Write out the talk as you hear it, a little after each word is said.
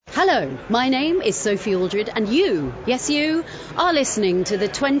Hello, my name is Sophie Aldred, and you, yes you, are listening to the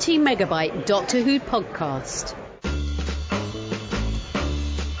 20 Megabyte Doctor Who podcast.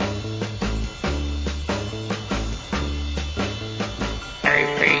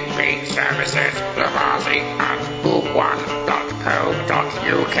 APP Services, Lavazzi and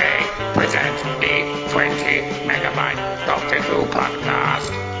book1.co.uk present the 20 Megabyte Doctor Who podcast.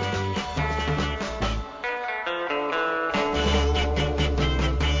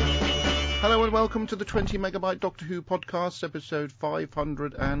 Hello and welcome to the 20 Megabyte Doctor Who podcast, episode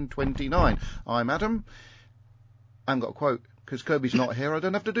 529. I'm Adam. I haven't got a quote, because Kirby's not here. I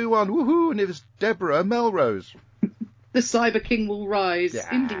don't have to do one. Woohoo! And it was Deborah Melrose. The Cyber King will rise.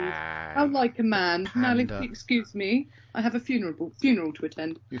 Yeah. Indeed. How like a man. Now, excuse me. I have a funeral to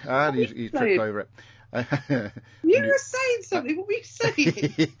attend. You tripped over it. You were saying something. What were you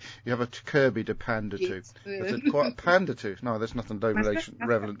saying? You have a Kirby to pander to. That's quite a pander to. No, there's nothing relevance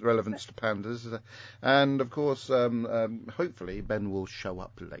to pandas. And, of course, hopefully Ben will show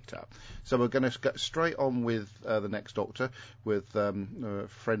up later. So we're going to get straight on with the next Doctor, with a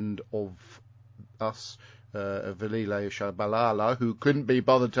friend of us, Velile Tshabalala, who couldn't be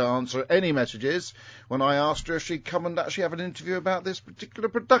bothered to answer any messages when I asked her if she'd come and actually have an interview about this particular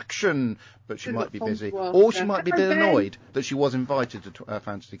production. But she might be busy. Or she might be a bit annoyed that she was invited to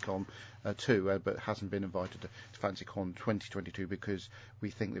FantasyCon 2, but hasn't been invited to FantasyCon 2022 because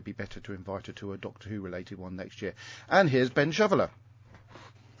we think it'd be better to invite her to a Doctor Who related one next year. And here's Ben Shoveler.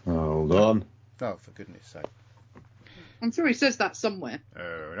 Hold on. Oh, for goodness sake. I'm sure he says that somewhere.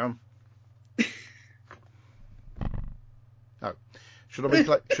 Oh, no. Should I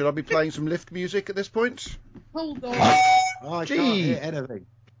be playing some lift music at this point? Hold on. I can't hear anything.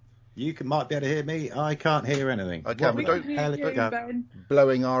 You might be able to hear me. I can't hear anything. Okay, we don't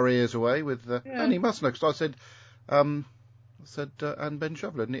blowing our ears away with. And he must know, because I said, and Ben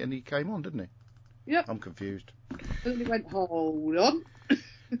Shoveler, and he came on, didn't he? Yep. I'm confused. And he went, hold on.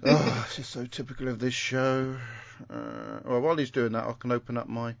 Oh, this is so typical of this show. Well, while he's doing that, I can open up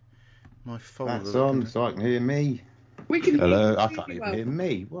my folder. That's on, so I can hear me. Hello, I can't even hear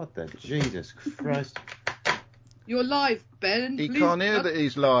me. What the Jesus Christ? You're live, Ben. He can't hear that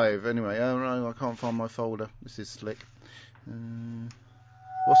he's live. Anyway, oh no, I can't find my folder. This is slick.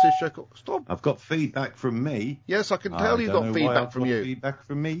 What's this show called? Stop. I've got feedback from me. Yes, I can tell you got feedback from you. Feedback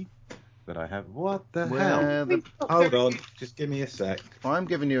from me. But I have. What the hell? Hold on. Just give me a sec. I'm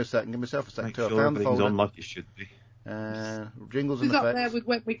giving you a second. Give myself a second. Make sure everything's on like it should be. Jingles and effects. Up there with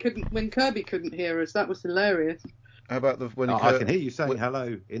when Kirby couldn't hear us. That was hilarious. How about I can hear you saying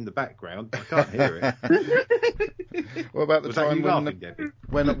hello in the background. I can't hear it. What about the time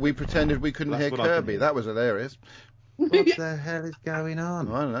when we pretended we couldn't hear Kirby? That was hilarious. What the hell is going on?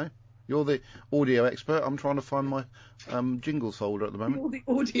 I don't know. You're the audio expert. I'm trying to find my jingles folder at the moment. You're the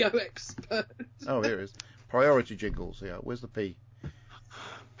audio expert. Oh, here it is. Priority jingles. Yeah, where's the P?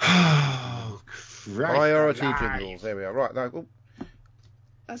 Oh, Christ. Priority jingles. There we are. Right. Now,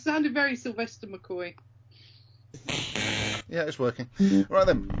 That sounded very Sylvester McCoy. Yeah, it's working. Right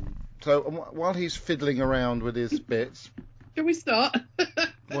then. So while he's fiddling around with his bits, can we start?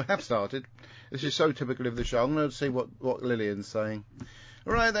 We have started. This is so typical of the show. I'm going to see what Lillian's saying.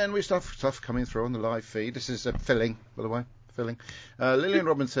 Right then, we stuff coming through on the live feed. This is filling, by the way, filling. Lillian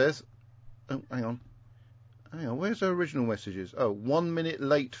Robin says, "Oh, hang on. Where's her original messages? Oh, 1 minute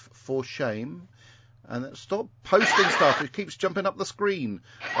late for shame." And stop posting stuff. It keeps jumping up the screen.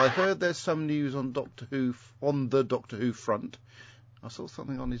 I heard there's some news on Doctor Who, on the Doctor Who front. I saw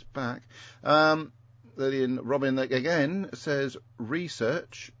something on his back. Lillian Robin again says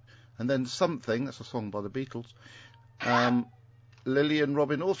research, and then something. That's a song by the Beatles. Lillian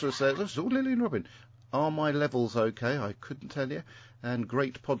Robin also says, this is all Lillian Robin. Are my levels okay? I couldn't tell you. And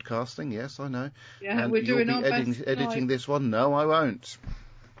great podcasting. Yes, I know. Yeah, and we're doing our best. Editing this one. No, I won't.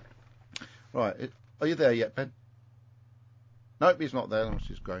 Right. Are you there yet, Ben? Nope, he's not there.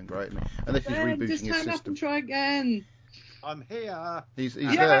 Which is going great. Unless he's rebooting his system. Just turn up and try again. I'm here. He's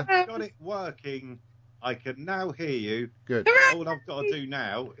there. Got it working. I can now hear you. Good. All I've got to do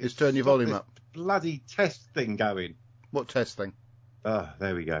now is turn your volume up. Bloody test thing going. What test thing?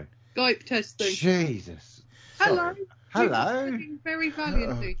 There we go. Skype testing. Jesus. Hello. Hello. Very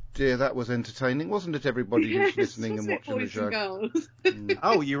valiantly. Oh dear, that was entertaining, wasn't it? Everybody who's listening and watching the show.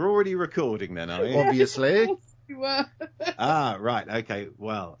 Oh, you're already recording then, are you? Obviously. Yes, you were. Right. Okay.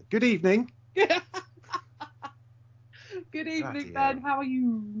 Well, good evening. Good evening, Ben. How are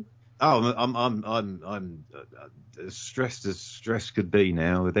you? Oh, I'm as stressed as stress could be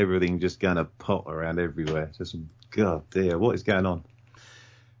now, with everything just going to pot around everywhere. Just, God dear, what is going on?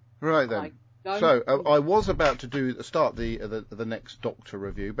 Right then. So I was about to start the next Doctor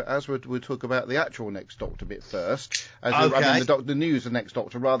review, but as we'll talk about the actual next Doctor bit first, the news of the next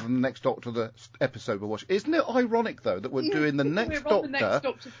Doctor rather than the next Doctor the episode we're watching. Isn't it ironic though that we're doing the next Doctor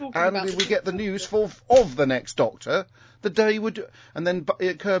and we get the news of the next Doctor the day we do, and then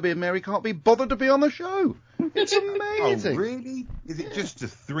Kirby and Mary can't be bothered to be on the show. It's amazing. Oh, really? Is it just the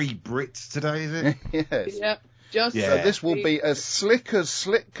 3 Brits today? Is it? Yes. Yep. So this will be as slick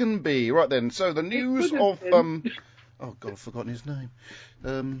can be. Right then, so the news of oh God, I've forgotten his name.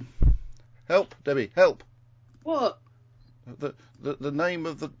 Help, Debbie, help. What? The name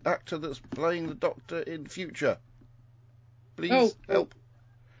of the actor that's playing the Doctor in future. Please help.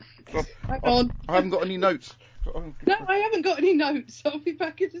 Hang on. I haven't got any notes. No, I haven't got any notes. I'll be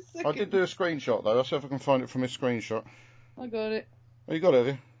back in a second. I did do a screenshot though. I'll see if I can find it from his screenshot. I got it. Oh, you got it, have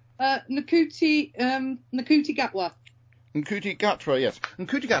you? Ncuti Gatwa. Ncuti Gatwa, yes.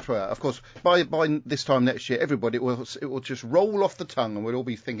 Ncuti Gatwa, of course, by this time next year, everybody it will just roll off the tongue, and we'll all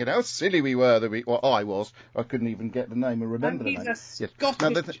be thinking how silly we were. I was. I couldn't even get the name and remember the name. He's a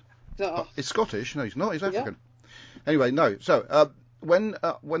Scottish. He's Scottish. No, he's not. He's African. Yeah. Anyway, no. So when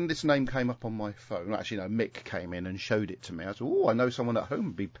this name came up on my phone, actually, no, Mick came in and showed it to me. I said, I know someone at home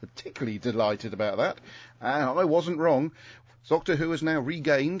would be particularly delighted about that, and I wasn't wrong. Doctor Who has now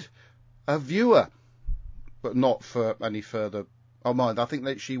regained a viewer, but not for any further. Oh, mind, I think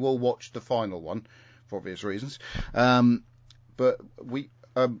that she will watch the final one for obvious reasons. But we've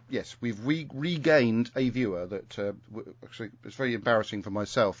regained a viewer that actually it's very embarrassing for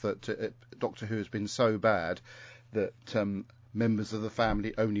myself that Doctor Who has been so bad that members of the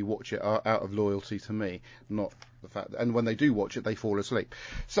family only watch it out of loyalty to me, not the fact and when they do watch it, they fall asleep.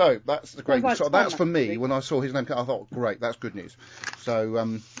 So that's the great. So that's for me. When I saw his name, I thought, great, that's good news.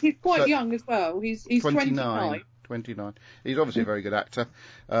 So he's quite young as well. He's 29. 29. He's obviously a very good actor,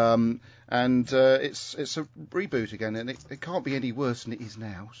 and it's a reboot again, and it can't be any worse than it is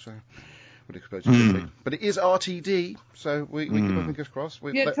now. So. Would expect it to be. But it is RTD, so we keep our fingers crossed.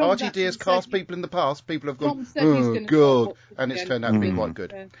 RTD has cast people in the past. People have gone, oh God, and it's turned out to be quite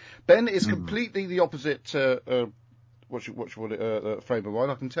good. Yeah. Ben is completely the opposite. Frame of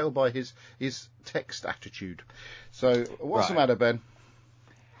mind. I can tell by his text attitude. So what's the matter, Ben?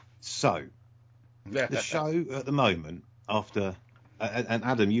 So the show at the moment, after and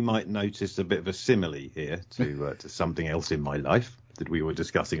Adam, you might notice a bit of a simile here to something else in my life that we were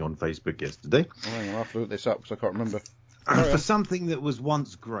discussing on Facebook yesterday. I'll have to look this up because I can't remember. For something that was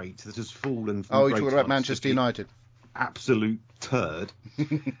once great that has fallen from you're talking about Manchester United. Absolute turd.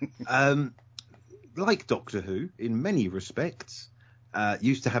 Like Doctor Who, in many respects,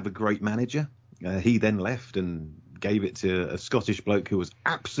 used to have a great manager. He then left and gave it to a Scottish bloke who was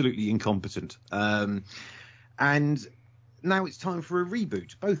absolutely incompetent. And now it's time for a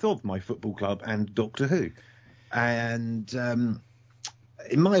reboot, both of My Football Club and Doctor Who. And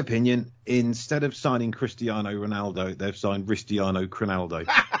in my opinion, instead of signing Cristiano Ronaldo, they've signed Cristiano Cronaldo.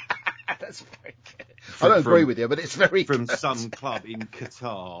 That's very good. I don't agree with you, but it's very from good. Some club in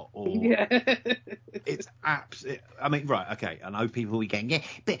Qatar or it's absolutely. I mean, right? Okay, I know people will be going,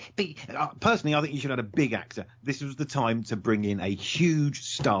 but personally, I think you should have a big actor. This was the time to bring in a huge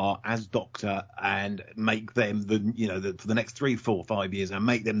star as Doctor and make them for the next 3, 4, 5 years and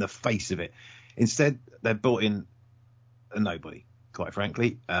make them the face of it. Instead, they've brought in a nobody. Quite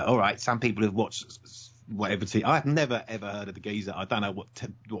frankly, all right. Some people have watched whatever. I've never ever heard of the geezer. I don't know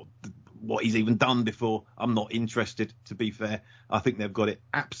what he's even done before. I'm not interested. To be fair, I think they've got it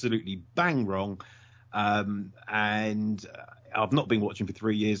absolutely bang wrong. And I've not been watching for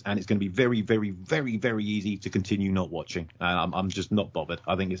 3 years, and it's going to be very, very, very, very easy to continue not watching. I'm just not bothered.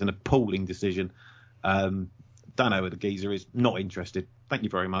 I think it's an appalling decision. Don't know who the geezer is. Not interested. Thank you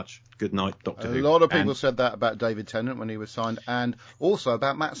very much. Good night, Doctor Who. A lot of people said that about David Tennant when he was signed, and also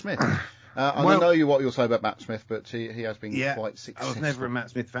about Matt Smith. I don't know what you'll say about Matt Smith, but he has been quite successful. I was never a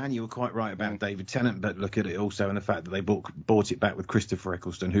Matt Smith fan. You were quite right about David Tennant, but look at it also in the fact that they bought it back with Christopher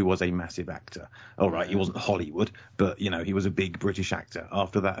Eccleston, who was a massive actor. All right, he wasn't Hollywood, but he was a big British actor.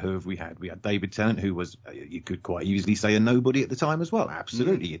 After that, who have we had? We had David Tennant, who was, you could quite easily say, a nobody at the time as well.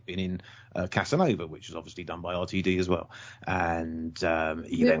 Absolutely. He'd been in Casanova, which was obviously done by RTD as well. And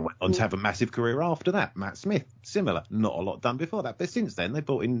he then went on to have a massive career after that. Matt Smith, similar. Not a lot done before that. But since then, they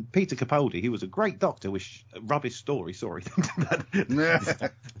brought in Peter Capaldi, who was a great doctor with rubbish story. Sorry.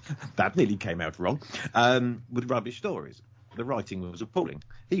 That nearly came out wrong. With rubbish stories. The writing was appalling.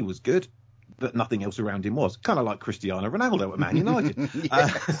 He was good, but nothing else around him was. Kind of like Cristiano Ronaldo at Man United.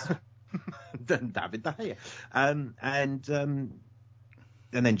 David De Gea.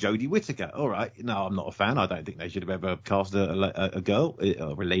 And then Jodie Whittaker. All right. No, I'm not a fan. I don't think they should have ever cast a girl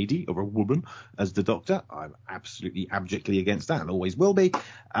or a lady or a woman as the Doctor. I'm absolutely abjectly against that and always will be.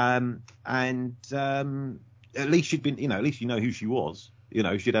 And at least she'd been, at least you know who she was.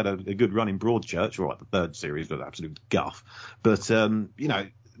 She'd had a good run in Broadchurch. All right, the third series was absolute guff. But,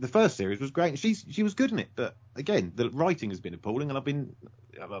 the first series was great. She was good in it. But again, the writing has been appalling, and I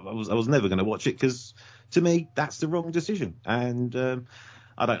was never going to watch it because to me that's the wrong decision. And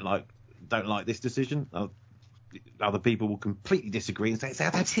I don't like this decision. Other people will completely disagree and say it's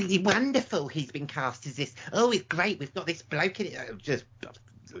absolutely wonderful he's been cast as this. Oh, it's great. We've got this bloke in it. Just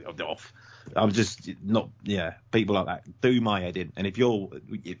off. I'm just not. Yeah, people like that do my head in. And if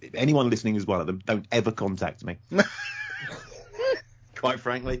anyone listening is one of them, don't ever contact me. Quite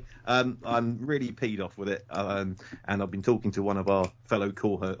frankly, I'm really peed off with it, and I've been talking to one of our fellow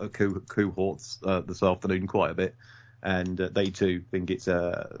cohorts this afternoon quite a bit, and they too think it's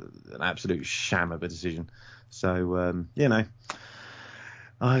an absolute sham of a decision. So,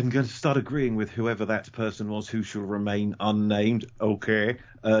 I'm going to start agreeing with whoever that person was who shall remain unnamed. Okay,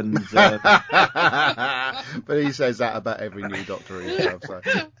 and but he says that about every new Doctor himself. So.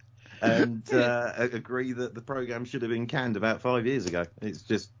 And agree that the programme should have been canned about 5 years ago. It's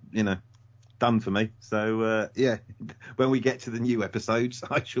just, done for me. So, when we get to the new episodes,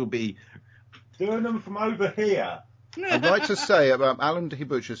 I shall be doing them from over here. I'd like to say about Alan D.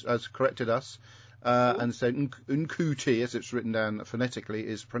 Butch has corrected us and said Ncuti, as it's written down phonetically,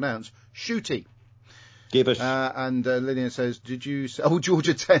 is pronounced Shooty. Gibbish. And Lillian says, did you...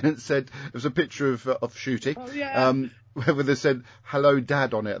 Georgia Tennant said there was a picture of Shooty. Oh, yeah. Where they said, hello,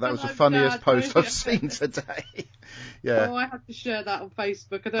 Dad, on it. That was the funniest post I've seen today. Yeah. Oh, I had to share that on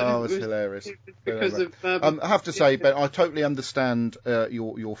Facebook. I don't know. Oh, it's hilarious. Because of... I have to say, Ben, I totally understand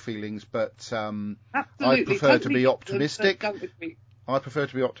your feelings, but I prefer to be optimistic. I prefer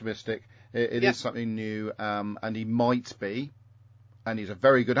to be optimistic. It is something new, and he might be, and he's a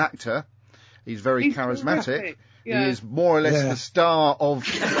very good actor. He's very charismatic. Yeah. He is more or less the star of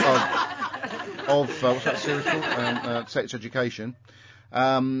what's that series called? Sex Education.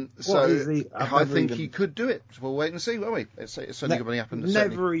 So I think he could do it. We'll wait and see, won't we? It's certainly going to happen.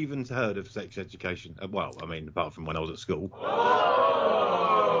 Never even heard of Sex Education. Well, I mean, apart from when I was at school.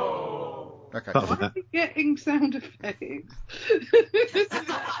 Okay. Why are we getting sound effects?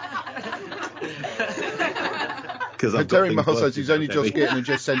 Because Terry Miles says he's only just getting and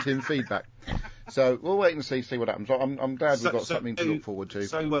just sent in feedback. So we'll wait and see what happens. I'm glad we've got something to look forward to.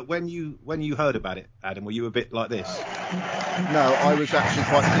 So when you heard about it, Adam, were you a bit like this? No, I was actually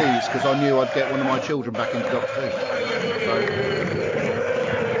quite pleased because I knew I'd get one of my children back into Doctor Who.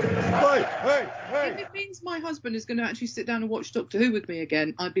 Hey! If it means my husband is going to actually sit down and watch Doctor Who with me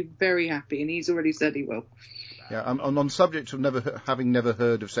again, I'd be very happy, and he's already said he will. Yeah, on the subject of having never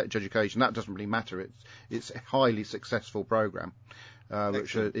heard of Sex Education, that doesn't really matter. It's a highly successful programme.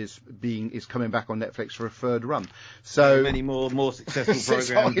 Which is coming back on Netflix for a third run. So many more successful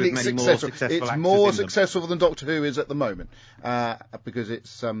programs with many more successful actors. It's more successful than Doctor Who is at the moment because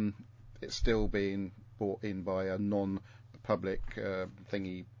it's still being brought in by a non-public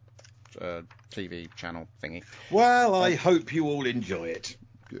thingy TV channel thingy. Well, I hope you all enjoy it.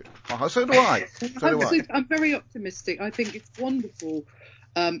 Good. So do I. I'm very optimistic. I think it's wonderful.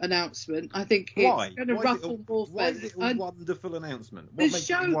 Announcement. I think it's going to ruffle more feathers. Why is it a wonderful announcement? What makes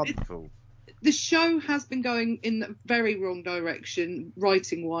it wonderful? The show has been going in the very wrong direction,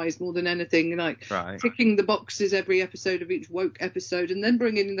 writing-wise, more than anything. Ticking the boxes every episode of each woke episode, and then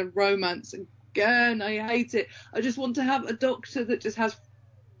bringing in the romance again. I hate it. I just want to have a Doctor that just has.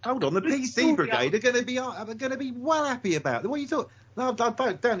 Hold on, the PC Brigade are going to be well happy about it. What are you talking? No, I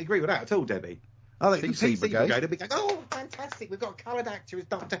don't agree with that at all, Debbie. I think the PC Brigade will be going, oh, fantastic, we've got a coloured actor as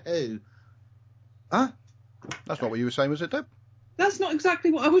Doctor Who. Huh? That's not what you were saying, was it, Deb? That's not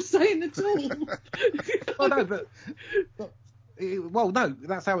exactly what I was saying at all. Oh, no, no,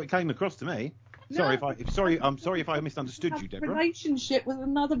 that's how it came across to me. No. I'm sorry if I misunderstood you, Deborah. Relationship with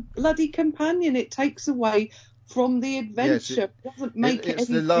another bloody companion, it takes away from the adventure. It doesn't make it's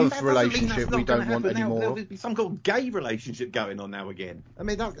the love relationship we don't want anymore. There'll be some kind of gay relationship going on now again. I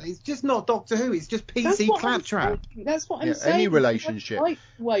mean, it's just not Doctor Who. It's just PC claptrap. That's what I'm saying. Any relationship. That's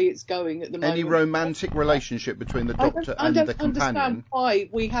the way it's going at the moment. Any romantic relationship between the Doctor and the companion. I don't understand why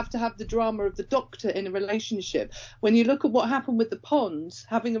we have to have the drama of the Doctor in a relationship. When you look at what happened with the Ponds,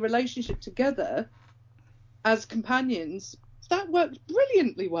 having a relationship together as companions, that worked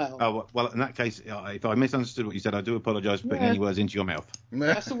brilliantly well. Oh, well, in that case, if I misunderstood what you said, I do apologise for putting any words into your mouth.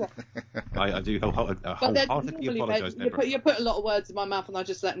 That's all right. I do wholeheartedly apologise, Deborah. You put a lot of words in my mouth and I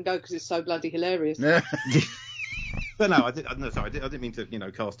just let them go because it's so bloody hilarious. But no, I didn't mean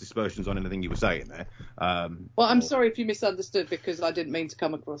to, cast dispersions on anything you were saying there. Well, I'm sorry if you misunderstood, because I didn't mean to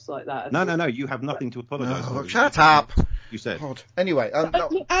come across like that. No, you have nothing to apologise for. Shut up! You said. God. Anyway,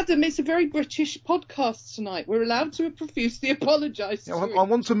 look, Adam, it's a very British podcast tonight. We're allowed to profusely apologise. I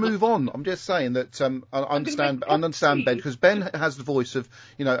want to move on. I'm just saying that I understand Ben, because Ben has the voice of,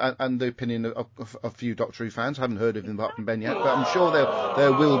 and the opinion of a few Doctor Who fans. I haven't heard of him apart from Ben yet, but I'm sure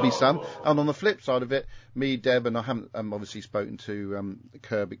there will be some. And on the flip side of it, me, Deb, and I haven't obviously spoken to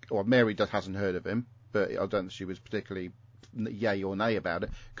Kirby, or Mary hasn't heard of him, but I don't think she was particularly yay or nay about it.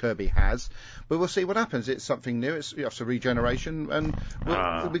 Kirby has, but we'll see what happens. It's something new. It's a regeneration, and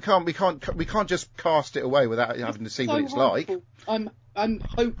we can't just cast it away without having to see what it's hopeful. Like. I'm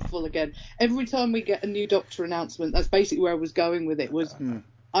hopeful again. Every time we get a new Doctor announcement, that's basically where I was going with it.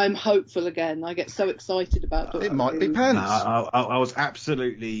 I'm hopeful again. I get so excited about Doctor It might be pants. I was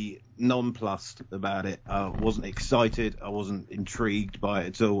absolutely nonplussed about it. I wasn't excited. I wasn't intrigued by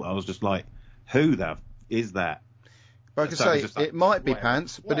it at all. I was just like, who the is that? But like I say, it might be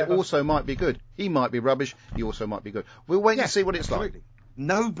pants, but it also might be good. He might be rubbish. He also might be good. We'll wait and see what it's like.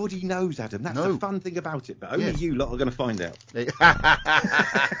 Nobody knows, Adam. That's the fun thing about it. But only you lot are going to find out.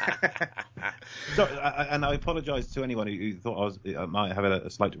 So, and I apologise to anyone who thought I might have a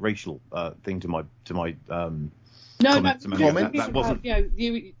slight racial thing to my comment. That wasn't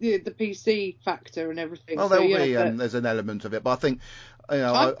the PC factor and everything. Well, there'll be there's an element of it, but I think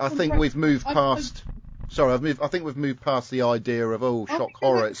I think we've moved past. Sorry, I think we've moved past the idea of shock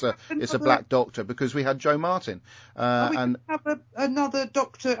horror. It's a black doctor, because we had Joe Martin, and have another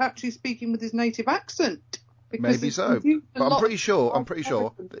doctor actually speaking with his native accent. Maybe so, but I'm pretty sure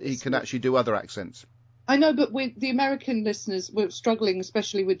that he can actually do other accents. I know, but with the American listeners, we're struggling,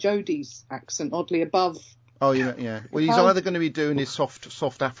 especially with Jodie's accent, oddly above. Oh yeah. Well, he's either going to be doing his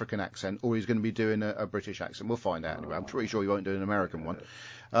soft African accent, or he's going to be doing a British accent. We'll find out anyway. I'm pretty sure he won't do an American one.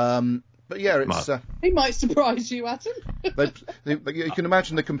 But yeah, it's. He might surprise you, Adam. You can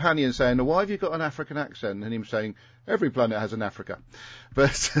imagine the companion saying, "Why have you got an African accent?" And him saying, "Every planet has an Africa."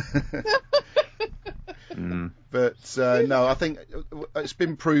 But no, I think it's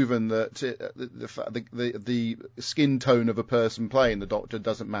been proven that the skin tone of a person playing the Doctor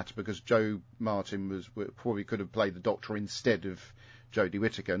doesn't matter, because Joe Martin probably could have played the Doctor instead of Jodie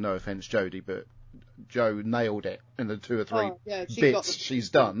Whittaker. No offence, Jodie, but Joe nailed it in the 2 or 3 bits she's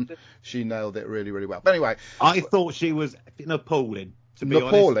done. She nailed it really, really well. But anyway, I thought she was appalling. To be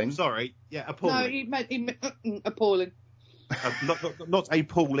appalling. Honest. Sorry, appalling. No, he meant appalling. Not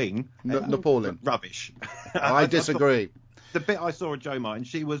appalling. Appalling. Rubbish. I disagree. The bit I saw of Joe Martin,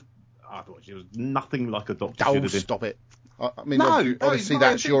 I thought she was nothing like a Doctor. Oh, stop it. I mean, obviously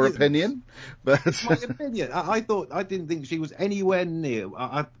that's your opinion, but my opinion. I didn't think she was anywhere near.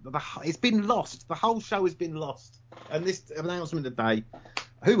 It's been lost. The whole show has been lost. And this announcement today,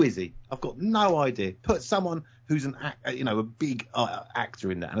 who is he? I've got no idea. Put someone who's a big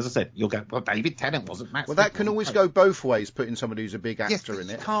actor in there. And as I said, you'll go, well, David Tennant wasn't. Well, that can always go both ways. Putting somebody who's a big actor in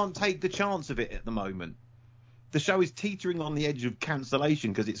it. You can't take the chance of it at the moment. The show is teetering on the edge of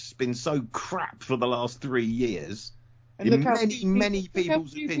cancellation because it's been so crap for the last 3 years. And in many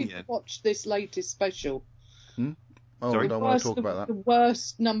people's opinion. Watch this latest special. Oh, I don't want to talk about that. The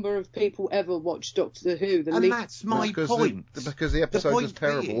worst number of people ever watched Doctor Who. That's my point. Because the episode was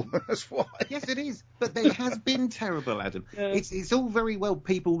terrible. That's why. Yes, it is. But it has been terrible, Adam. Yeah. It's all very well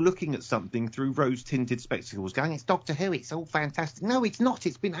people looking at something through rose-tinted spectacles going, it's Doctor Who, it's all fantastic. No, it's not.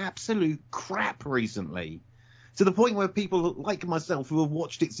 It's been absolute crap recently. To the point where people like myself who have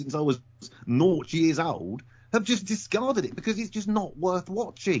watched it since I was 0 years old have just discarded it because it's just not worth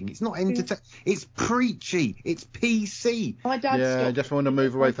watching. It's not entertaining. It's preachy. It's PC. My dad stopped. I just want to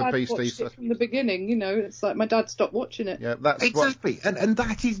move away from PC. It from the beginning, it's like my dad stopped watching it. Yeah, that's exactly. And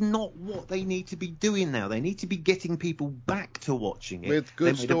that is not what they need to be doing now. They need to be getting people back to watching it with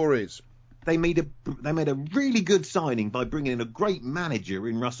good stories. They made a really good signing by bringing in a great manager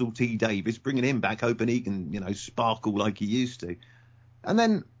in Russell T Davies, bringing him back, hoping he can sparkle like he used to, and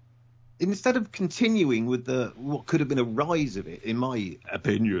then. Instead of continuing with what could have been a rise of it, in my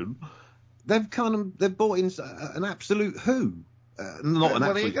opinion, they've brought in an absolute Who, not an absolute.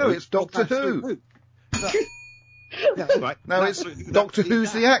 Well, there you go. It's Doctor Who. Yeah, right. No, it's Doctor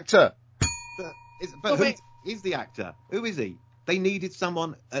Who's the actor. But who is the actor? Who is he? They needed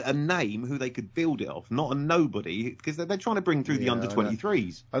someone, a name who they could build it off, not a nobody, because they're trying to bring through the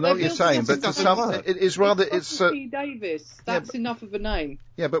under-23s. I know what you're saying, but to some, it is rather... It's T. Davis, that's enough of a name.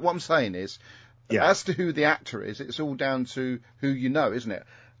 Yeah, but what I'm saying is, as to who the actor is, it's all down to who you know, isn't it?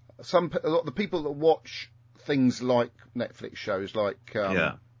 A lot of the people that watch things like Netflix shows like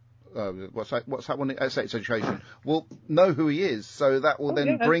what's that one? Sex Education. Will know who he is, so that will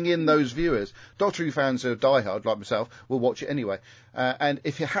bring in those viewers. Doctor Who fans who are diehard like myself will watch it anyway. And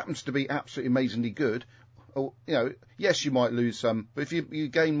if it happens to be absolutely amazingly good, yes, you might lose some, but if you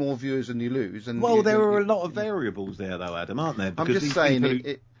gain more viewers than you lose, and there are a lot of variables there, though, Adam, aren't there? Because I'm just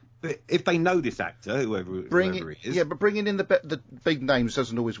saying if they know this actor, whoever he is. Yeah, but bringing in the big names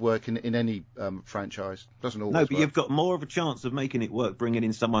doesn't always work in any franchise. Doesn't always work. No, but you've got more of a chance of making it work bringing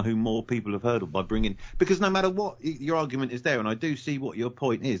in someone who more people have heard of because no matter what your argument is there, and I do see what your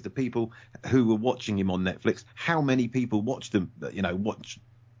point is, the people who were watching him on Netflix, how many people watch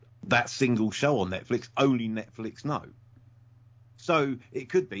that single show on Netflix? Only Netflix know. So it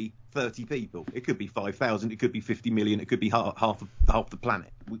could be 30 people, it could be 5,000, it could be 50 million, it could be half the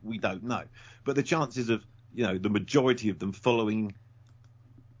planet. We don't know. But the chances of the majority of them following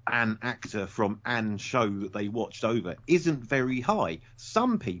an actor from an show that they watched over isn't very high.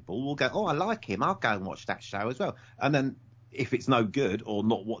 Some people will go, oh, I like him, I'll go and watch that show as well. And then if it's no good or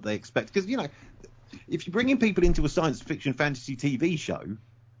not what they expect, because if you're bringing people into a science fiction fantasy TV show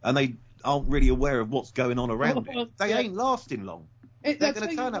and they aren't really aware of what's going on around it, they ain't lasting long. They're going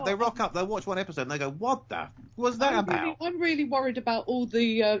to turn up, they rock up, they'll watch one episode and they go, what the was that about? I'm really worried about all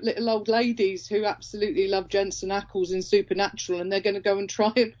the little old ladies who absolutely love Jensen Ackles in Supernatural, and they're going to go and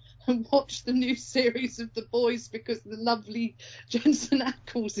try and watch the new series of The Boys because the lovely Jensen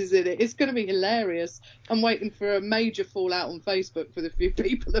Ackles is in it. It's going to be hilarious. I'm waiting for a major fallout on Facebook with a few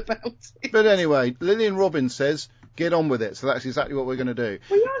people about it. But anyway, Lillian Robbins says, get on with it. So that's exactly what we're going to do.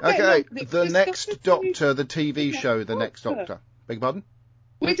 Okay, The Next Doctor, the TV show, The Next Doctor. Beg your pardon?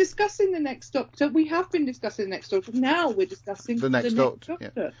 We're discussing The Next Doctor. We have been discussing The Next Doctor. Now we're discussing The Next Doctor.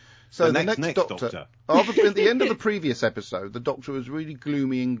 Yeah. So the next Doctor. At the end of the previous episode, the Doctor was really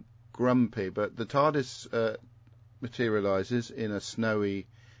gloomy and grumpy, but the TARDIS materialises in a snowy,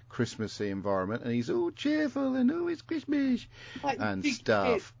 Christmassy environment, and he's all cheerful and it's Christmas and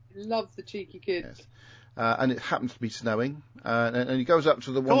stuff. Love the cheeky kid. Yes. And it happens to be snowing, and he goes up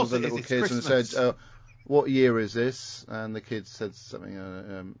to one of the little kids Christmas. And said, what year is this? And the kid said something,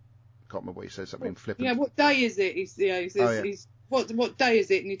 can't remember what he said, something flippant. Yeah, what day is it? He says, what day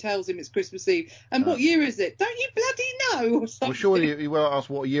is it? And he tells him it's Christmas Eve. And what year is it? Don't you bloody know? Or something. Well, surely you will ask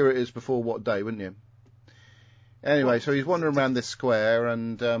what year it is before what day, wouldn't you? Anyway, so he's wandering around this square,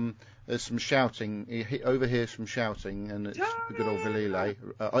 and there's some shouting. He overhears some shouting, and it's the good old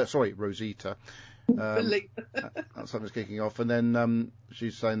Velile. Rosita. Something's kicking off, and then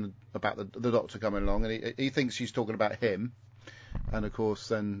she's saying about the Doctor coming along, and he thinks she's talking about him, and of course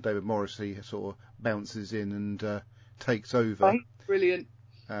then David Morrissey sort of bounces in and takes over. Right. Brilliant.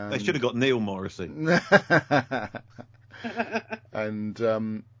 They should have got Neil Morrissey. And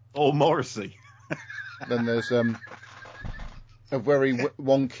or Morrissey. Then there's a very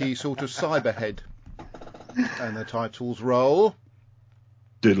wonky sort of cyberhead, and the titles roll.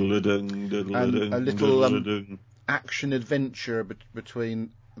 And a little action adventure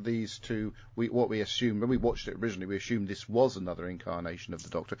between these two. What we assumed when we watched it originally, we assumed this was another incarnation of the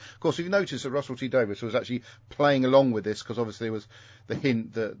Doctor. Of course, if you notice that Russell T Davies was actually playing along with this, because obviously there was the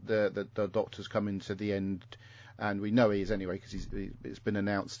hint that the Doctor's coming to the end, and we know he is anyway because it's been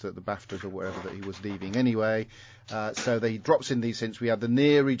announced at the BAFTAs or wherever that he was leaving anyway. So he drops in these hints. We had the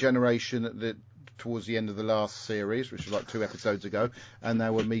near regeneration towards the end of the last series, which was like 2 episodes ago, and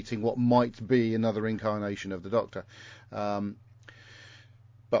now we're meeting what might be another incarnation of the Doctor. But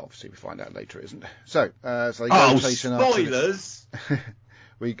obviously we find out later, isn't it? So they go chasing spoilers!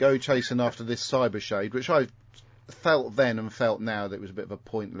 We go chasing after this cyber shade, which I felt then and felt now that it was a bit of a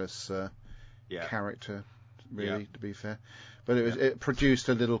pointless character, really, to be fair. But it produced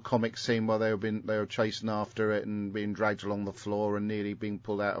a little comic scene while they were chasing after it and being dragged along the floor and nearly being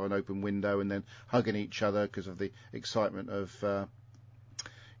pulled out of an open window and then hugging each other because of the excitement of,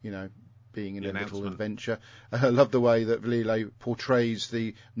 being in a little adventure. I love the way that Velile portrays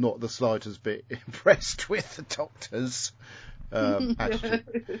not the slightest bit impressed with the Doctor's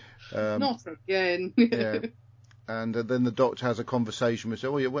attitude. Not again. Yeah. And then the Doctor has a conversation with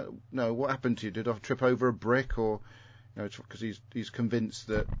her. What happened to you? Did I trip over a brick or... because he's convinced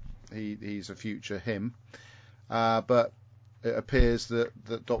that he's a future him, but it appears that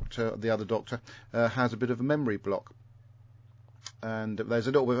the other Doctor, has a bit of a memory block, and there's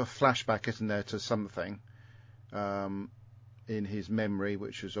a little bit of a flashback, isn't there, to something in his memory,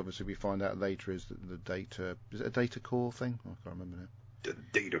 which is obviously we find out later is the data. Is it a data core thing? I can't remember now. The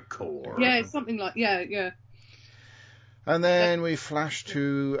data core. Yeah, it's something like yeah. And then we flash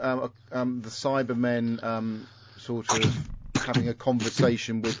to the Cybermen. Sort of having a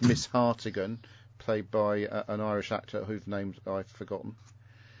conversation with Miss Hartigan, played by an Irish actor whose name I've forgotten.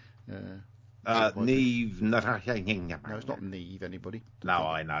 Neve. No, it's not Neve. Anybody? No,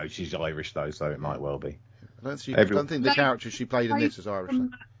 I know she's Irish though, so it might well be. I don't think the character she played in this is Irish.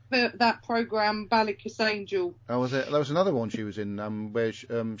 That program, Ballycus Angel. Oh, was it? There was another one she was in, where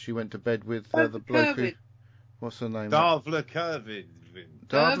she went to bed with the bloke who... What's her name? Darvla Kerwin.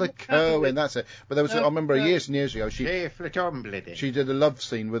 Darvla Kerwin, that's it. But there was, I remember years and years ago, she did a love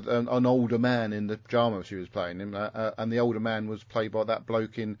scene with an older man in the drama she was playing him, and the older man was played by that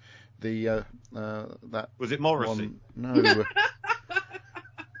bloke in the that. Was it Morrissey? No.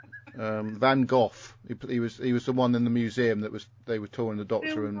 Van Gogh. He was the one in the museum that they were touring the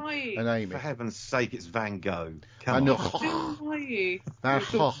Doctor and Amy. For heaven's sake, it's Van Gogh. Come on.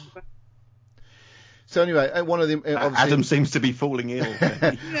 So anyway, one of the Adam seems to be falling ill.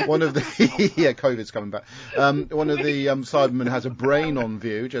 One of the COVID's coming back. One of the Cybermen has a brain on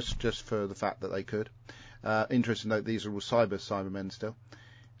view, just for the fact that they could. Interesting note, these are all Cybermen still.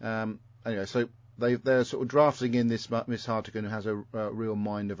 Anyway, so they're sort of drafting in this Miss Hartigan who has a real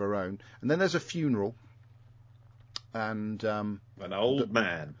mind of her own, and then there's a funeral, and an old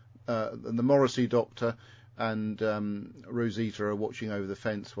man, and the Morrissey Doctor and Rosita are watching over the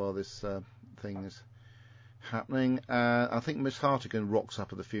fence while this thing is happening. I think Miss Hartigan rocks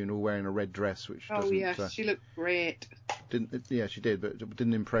up at the funeral wearing a red dress, which doesn't... yes, she looked great. She did, but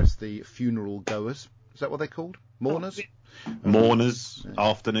didn't impress the funeral goers. Is that what they're called? Mourners? Mourners,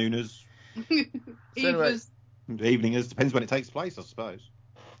 afternooners. So anyway, eveningers, depends when it takes place, I suppose.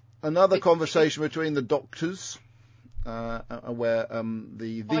 Another conversation between the doctors, where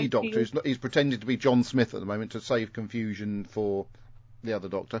the Doctor, he's pretending to be John Smith at the moment to save confusion for the other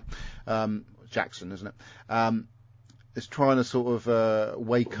Doctor, Jackson, isn't it? Is trying to sort of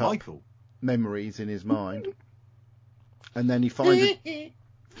wake up memories in his mind, and then he finds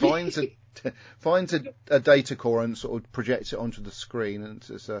a data core and sort of projects it onto the screen, and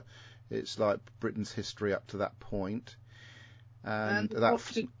it's like Britain's history up to that point, and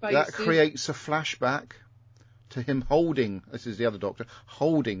that creates a flashback to him holding. This is the other Doctor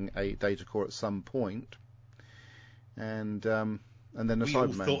holding a data core at some point, and then the Cyberman. We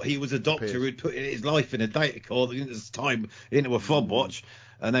all thought he was a doctor who'd put his life in a data core at this time into a fob watch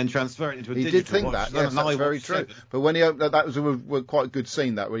and then transfer it into a digital watch. He did think that, yes, that's very true. But when he opened that was a quite a good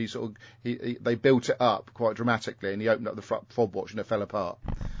scene, that where he sort of they built it up quite dramatically, and he opened up the fob watch and it fell apart.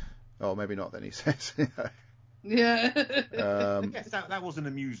 Oh, maybe not then, he says. Yeah. I guess that was an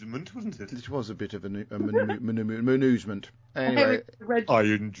amusement, wasn't it? It was a bit of an amusement. Anyway, I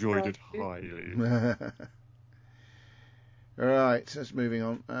enjoyed it highly. Right, let's moving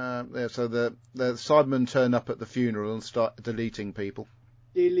on. So the Cybermen turn up at the funeral and start deleting people.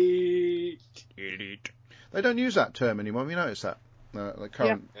 Delete. They don't use that term anymore. Have you noticed that? The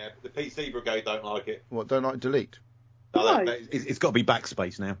current. Yeah, the PC brigade don't like it. What? Don't like delete? No, it's got to be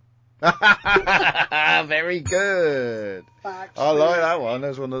backspace now. Very good. Backspace. I like that one.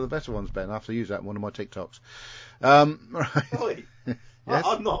 That's one of the better ones, Ben. I have to use that in one of my TikToks. Right. Really? Yes?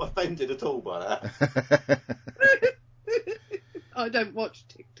 I'm not offended at all by that. I don't watch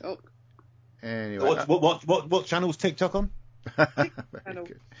TikTok. Anyway, what channel's TikTok on? Very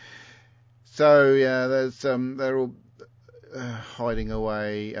good. So yeah, there's they're all hiding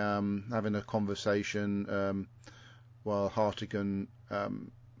away, having a conversation while Hartigan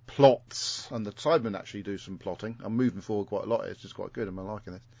plots, and the Cybermen actually do some plotting. I'm moving forward quite a lot. It's just quite good. I'm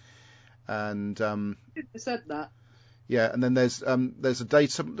liking this. And I said that. Yeah, and then there's a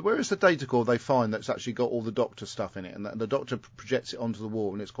data. Where is the data core they find that's actually got all the Doctor stuff in it, and the Doctor projects it onto the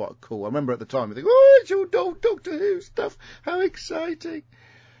wall, and it's quite cool. I remember at the time I think, oh, it's all Doctor Who stuff. How exciting!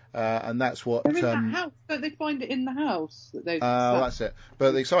 And that's what. They're in that house. Don't they find it in the house? That's it.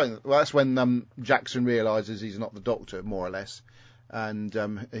 But the exciting. Well, that's when Jackson realises he's not the Doctor, more or less,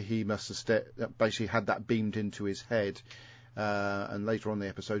 and he must have basically had that beamed into his head. And later on in the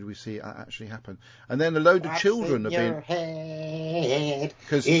episode we see it actually happen, and then a load of children have been.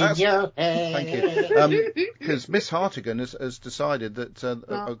 Thank you. Because Miss Hartigan has decided that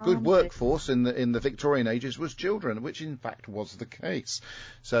a good workforce in the Victorian ages was children, which in fact was the case.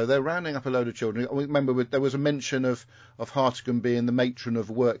 So they're rounding up a load of children. Remember, there was a mention of Hartigan being the matron of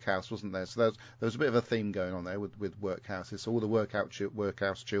workhouse, wasn't there? So there was a bit of a theme going on there with workhouses. So all the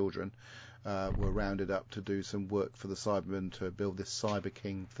workhouse children. Were rounded up to do some work for the Cybermen to build this Cyber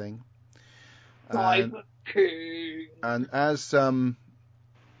King thing. Cyber King. And as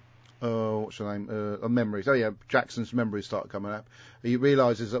what's her name? Memories. Oh yeah, Jackson's memories start coming up. He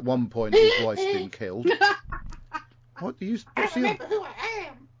realises at one point his wife's been killed. What do you? I remember who I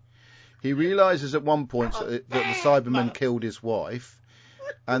am. He realises at one point that the Cybermen killed his wife,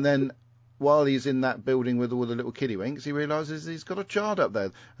 and then while he's in that building with all the little kiddywinks, he realises he's got a child up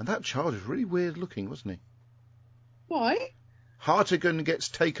there. And that child is really weird looking, wasn't he? Why? Hartigan gets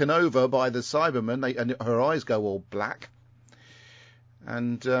taken over by the Cybermen, and her eyes go all black.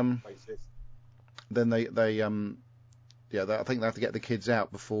 And then I think they have to get the kids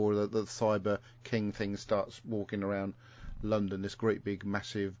out before the Cyber King thing starts walking around London, this great big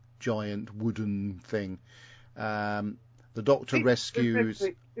massive giant wooden thing. The Doctor rescues,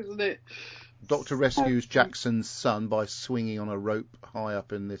 isn't it? Doctor rescues Jackson's son by swinging on a rope high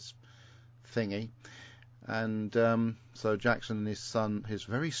up in this thingy, and so Jackson and his son, his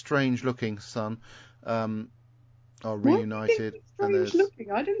very strange-looking son, are reunited. Strange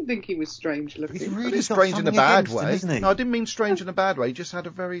looking? I didn't think he was strange looking. He's really strange in a bad way. No, I didn't mean strange in a bad way. He just had a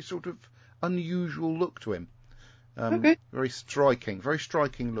very sort of unusual look to him. Okay. Very striking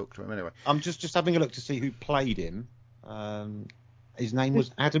look to him. Anyway, I'm just having a look to see who played him. His name was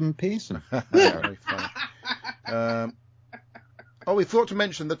Adam Pearson. Very funny. We forgot to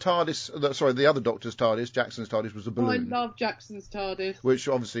mention the TARDIS. The other Doctor's TARDIS, Jackson's TARDIS, was a balloon. I love Jackson's TARDIS. Which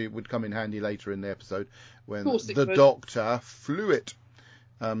obviously would come in handy later in the episode when the Doctor flew it.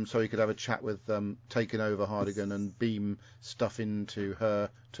 So he could have a chat with taking over Hartigan and beam stuff into her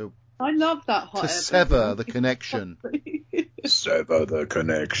to. I love that hot to sever the connection. Sever the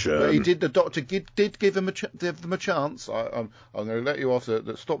connection. But he did. The Doctor did give them a chance. I'm going to let you off.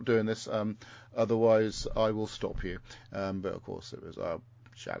 Stop doing this. Otherwise, I will stop you. But of course, it was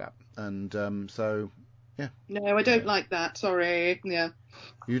shut up. And so, yeah. No, I don't like that. Sorry. Yeah.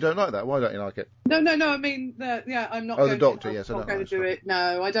 You don't like that? Why don't you like it? No. I mean, I'm not. The Doctor. Yes, I'm not going to do it.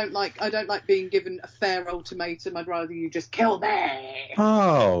 No, I don't like being given a fair ultimatum. I'd rather you just kill me.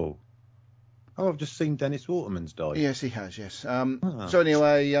 Oh, I've just seen Dennis Waterman's died. Yes, he has, yes. So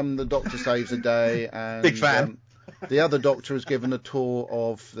anyway, the Doctor saves the day. And, big fan. The other Doctor is given a tour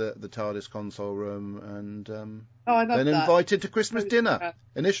of the TARDIS console room and then invited to Christmas dinner.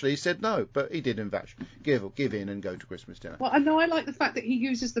 Initially he said no, but he did in fact give in and go to Christmas dinner. Well, I know I like the fact that he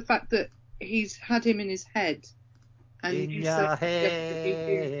uses the fact that he's had him in his head. And in your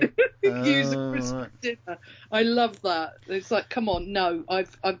head. Use a Christmas dinner. I love that. It's like, come on, no,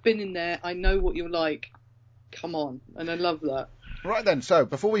 I've been in there. I know what you're like. Come on, and I love that. Right then, so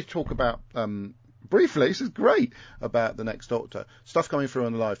before we talk about briefly, this is great about the next Doctor. Stuff coming through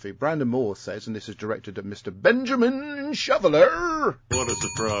on the live feed. Brandon Moore says, and this is directed at Mr. Benjamin Shoveler. What a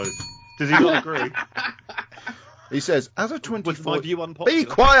surprise! Does he not agree? He says, as a 24, my view unpopular? Be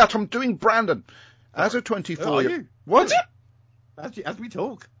quiet! I'm doing Brandon. As a 24-year-old... What? As we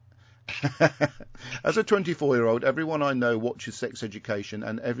talk. As a 24-year-old, everyone I know watches Sex Education,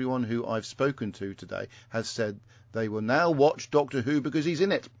 and everyone who I've spoken to today has said they will now watch Doctor Who because he's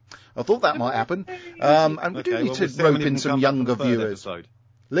in it. I thought that might happen. And we do need to rope in some younger viewers.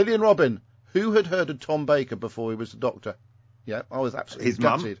 Lillian Robin, who had heard of Tom Baker before he was the Doctor? Yeah, I was absolutely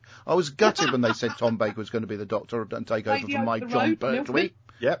gutted. I was gutted when they said Tom Baker was going to be the Doctor and take over from my John Pertwee.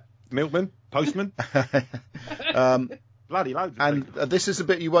 Yep. Milkman, postman. Bloody loads. And this is a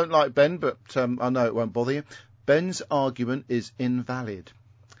bit you won't like, Ben, but I know it won't bother you. Ben's argument is invalid.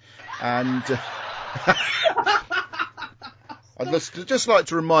 And I'd just like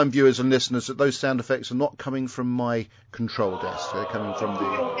to remind viewers and listeners that those sound effects are not coming from my control desk. They're coming from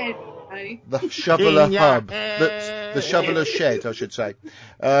the shoveler hub. The shoveler shed, I should say.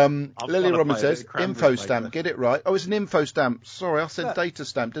 Lily Robin says, info stamp, get it right. Oh, it's an info stamp. Sorry, I said data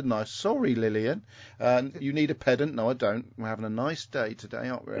stamp, didn't I? Sorry, Lillian. You need a pedant? No, I don't. We're having a nice day today,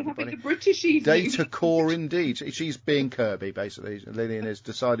 aren't we, everybody? We're having a British evening. Data core indeed. She's being Kirby, basically. Lillian has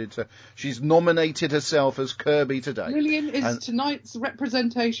decided she's nominated herself as Kirby today. Lillian is tonight's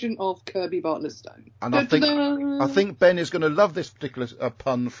representation of Kirby Bartlett-Stone. And I think Ben is going to love this particular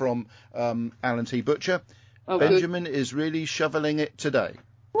pun from Alan T. Butcher. Oh, Benjamin is really shoveling it today.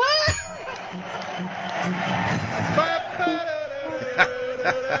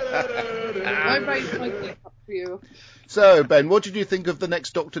 I raised my clip up for you. So, Ben, what did you think of the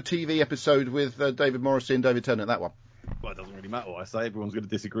next Doctor TV episode with David Morrissey and David Tennant, that one? Well, it doesn't really matter what I say. Everyone's going to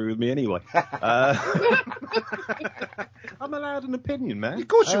disagree with me anyway. I'm allowed an opinion, man. Of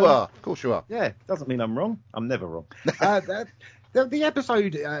course you are. Of course you are. Yeah, doesn't mean I'm wrong. I'm never wrong. The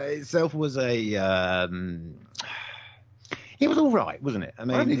episode itself was it was all right, wasn't it? I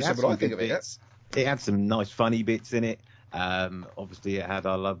mean, it had some good bits. It had some nice, funny bits in it. Obviously, it had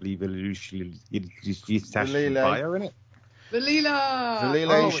our lovely Velile in it.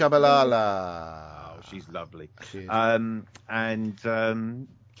 Velile Tshabalala. Oh, she's lovely. Yeah,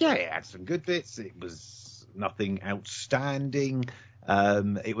 it had some good bits. It was nothing outstanding.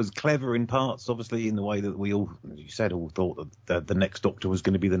 It was clever in parts, obviously, in the way that we all, as you said, all thought that the next Doctor was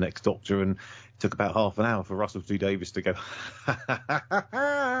going to be the next Doctor, and it took about half an hour for Russell T Davies to go,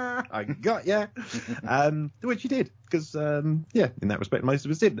 I got ya, which he did, because, in that respect, most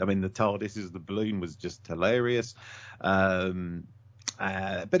of us did. I mean, the TARDIS as the balloon was just hilarious.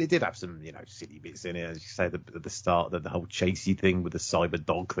 But it did have some, silly bits in it. As you say, at the start, the whole chasey thing with the cyber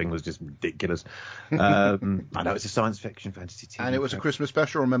dog thing was just ridiculous. I know it's a science fiction fantasy TV. And it was a Christmas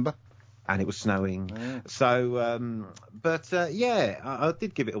special, remember? And it was snowing. Yeah. So, I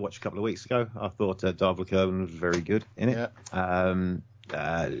did give it a watch a couple of weeks ago. I thought Darville Kirwan was very good in it. Yeah.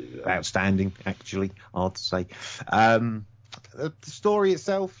 Outstanding, actually, hard to say. The story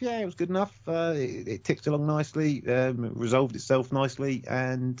itself, it was good enough. It ticked along nicely, resolved itself nicely,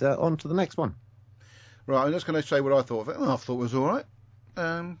 and on to the next one. Right, I'm just going to say what I thought of it. I thought it was all right.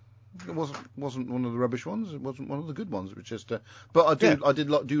 It wasn't one of the rubbish ones. It wasn't one of the good ones. It was just. But I do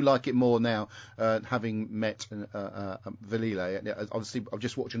like it more now, having met Velile. Obviously, I'm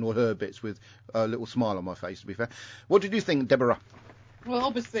just watching all her bits with a little smile on my face. To be fair, what did you think, Deborah? Well,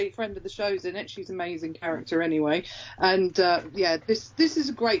 obviously, friend of the show's in it. She's an amazing character anyway. And, this is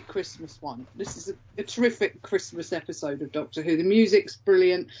a great Christmas one. This is a terrific Christmas episode of Doctor Who. The music's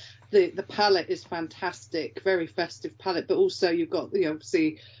brilliant. The palette is fantastic. Very festive palette. But also you've got,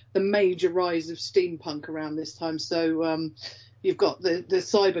 obviously, the major rise of steampunk around this time. So you've got the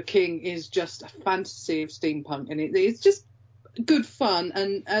Cyber King is just a fantasy of steampunk. And it's just good fun,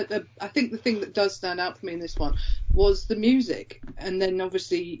 and I think the thing that does stand out for me in this one was the music. And then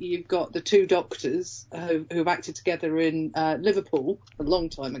obviously you've got the two Doctors who've acted together in Liverpool a long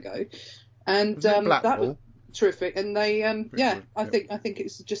time ago, and that was terrific. And they I think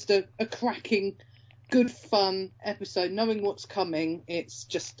it's just a cracking, good fun episode. Knowing what's coming, it's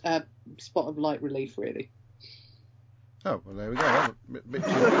just a spot of light relief, really. Oh, well, there we go. Bit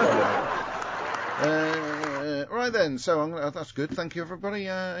too right then, so that's good. Thank you, everybody.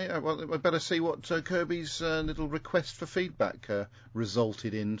 Well, we better see what Kirby's little request for feedback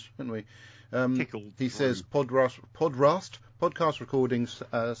resulted in, shouldn't we? He says podcast recordings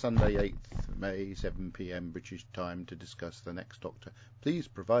Sunday 8th May 7 p.m. British time to discuss the next Doctor. Please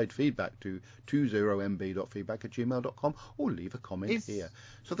provide feedback to 20mb.feedback@gmail.com or leave a comment here.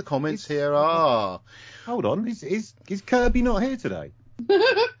 So the comments here are... Hold on, is Kirby not here today?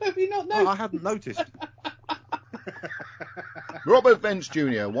 Have you not noticed? I hadn't noticed. Robert Bench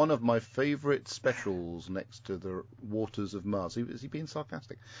Jr., one of my favourite specials next to the Waters of Mars. Is he being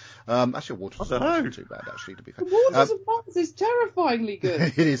sarcastic? Actually, Waters of Mars isn't too bad, actually, to be fair. The Waters of Mars is terrifyingly good.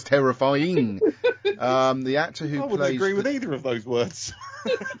 It is terrifying. The actor who I wouldn't agree with either of those words.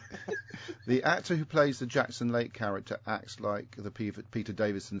 The actor who plays the Jackson Lake character acts like the Peter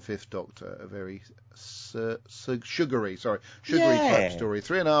Davison Fifth Doctor, a very sugary type story.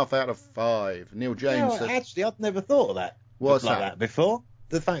 3.5 out of 5. Neil James says... Actually, I'd never thought of that. What's like that before?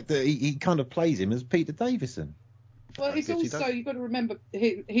 The fact that he kind of plays him as Peter Davison. Well, it's also, you've got to remember,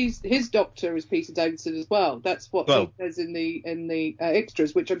 his Doctor is Peter Davison as well. That's what he says in the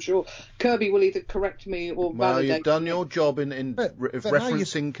extras, which I'm sure Kirby will either correct me or validate. Well, you've done your job in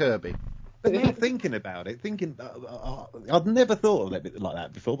referencing Kirby. But now thinking about it, I'd never thought of it like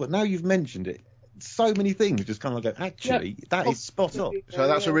that before, but now you've mentioned it, so many things just kind of go, actually, that is spot on. So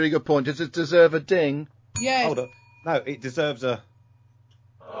that's a really good point. Does it deserve a ding? Yeah. Hold on. No, it deserves a...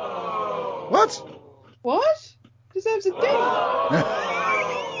 What? Deserves a ding.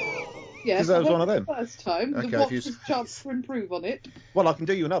 Yes, deserves one of them. First time. Okay, the Watcher's chance to improve on it. Well, I can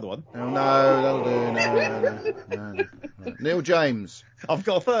do you another one. Oh, no, that'll do. No. Neil James. I've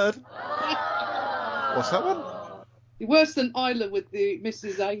got a third. What's that one? You're worse than Isla with the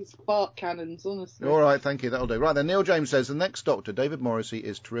Mrs. A's fart cannons, honestly. All right, thank you. That'll do. Right then, Neil James says the next Doctor, David Morrissey,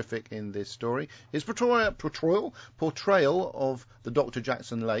 is terrific in this story. His portrayal of the Dr.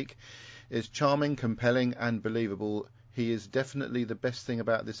 Jackson Lake is charming, compelling, and believable. He is definitely the best thing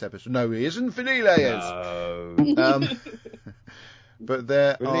about this episode. No, he isn't. Velile is. No. But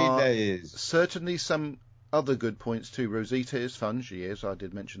there are certainly some other good points too. Rosita is fun. She is. I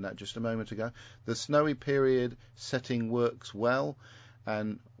did mention that just a moment ago. The snowy period setting works well.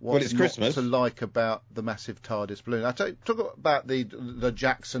 And what's not to like about the massive TARDIS balloon? I talk about the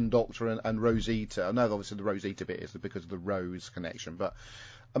Jackson Doctor and Rosita. I know obviously the Rosita bit is because of the Rose connection, but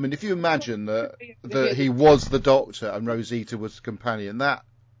I mean, if you imagine that he was the Doctor and Rosita was the companion, that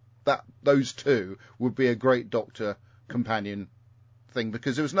those two would be a great Doctor companion thing,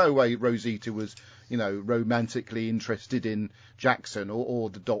 because there was no way Rosita was, romantically interested in Jackson or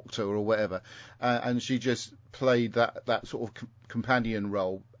the Doctor or whatever, and she just played that sort of companion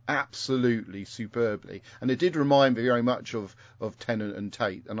role absolutely superbly, and it did remind me very much of Tennant and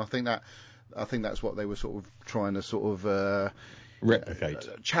Tate, and I think that's what they were sort of trying to sort of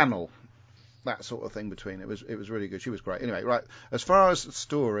replicate, channel. That sort of thing between it was really good. She was great. Anyway, right. As far as the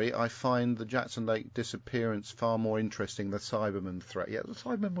story, I find the Jackson Lake disappearance far more interesting than the Cybermen threat. Yeah, the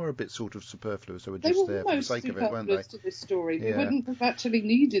Cybermen were a bit sort of superfluous. They were just there for the sake of it, weren't they? To this story. We wouldn't have actually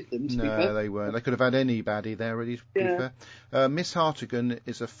needed them. To be fair. No, they weren't. They could have had any baddie there, really. To be fair. Miss Hartigan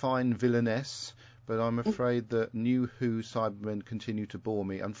is a fine villainess, but I'm afraid that new Who Cybermen continue to bore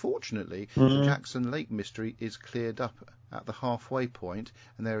me. Unfortunately, the Jackson Lake mystery is cleared up at the halfway point,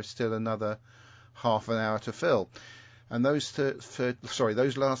 and there is still another half an hour to fill. And those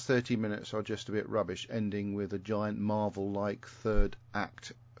last 30 minutes are just a bit rubbish, ending with a giant Marvel-like third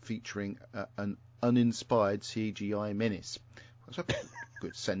act featuring an uninspired CGI menace. That's a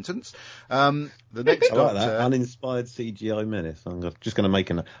good sentence. The next Doctor... like that, uninspired CGI menace. I'm just going to make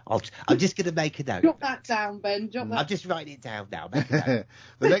a note. I'm just going to make a note. Jot that down, Ben. I'm just writing it down now. Make a note.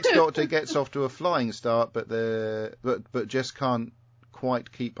 The next Doctor gets off to a flying start, but just can't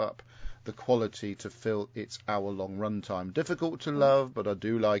quite keep up the quality to fill its hour-long runtime. Difficult to love, but I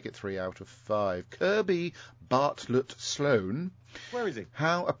do like it 3 out of 5. Kirby Bartlett Sloane. Where is he?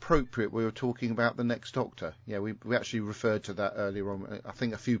 How appropriate we were talking about the next Doctor. Yeah, we actually referred to that earlier on. I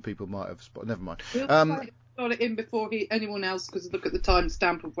think a few people might have, but never mind. We'll got it in before anyone else, because look at the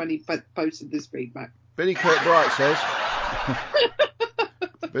timestamp of when he posted this feedback. Billy Kirkbright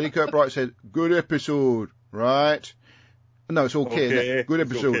said, good episode, right? No, it's okay. Isn't it? Good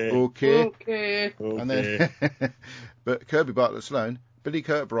episode. Okay. And then, but Kirby Bartlett Sloane, Billy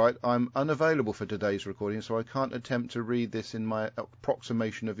Kirkbright, I'm unavailable for today's recording, so I can't attempt to read this in my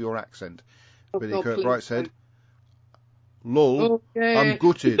approximation of your accent. Billy Kirkbright said, lol, okay. I'm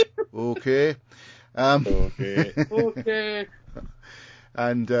gutted. Okay. Okay.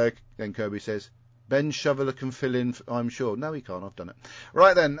 And then Kirby says, Ben Shoveler can fill in, I'm sure. No, he can't. I've done it.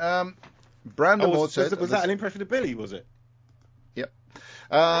 Right then. Brandon Moore said... Was that an impression of Billy, was it? Yep.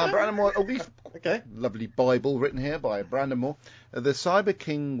 Brandon Moore... Okay. Lovely Bible written here by Brandon Moore. The Cyber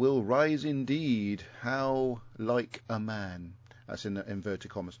King will rise indeed. How like a man. That's in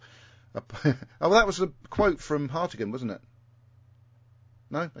inverted commas. That was a quote from Hartigan, wasn't it?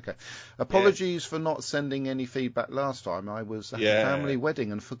 No? Okay. Apologies for not sending any feedback last time. I was at a family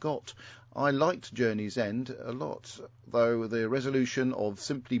wedding and forgot. I liked Journey's End a lot, though the resolution of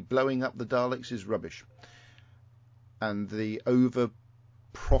simply blowing up the Daleks is rubbish. And the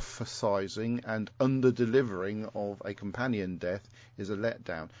over-prophesying and under-delivering of a companion death is a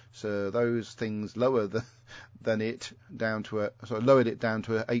letdown. So those things lowered it down to a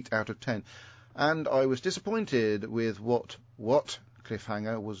 8 out of 10. And I was disappointed with what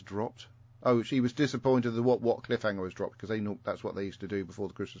cliffhanger was dropped. Oh, she was disappointed that what cliffhanger was dropped, because that's what they used to do before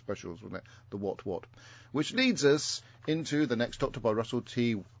the Christmas specials, wasn't it? The what. Which leads us into the next Doctor by Russell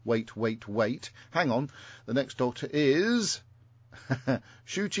T. Wait. Hang on. The next Doctor is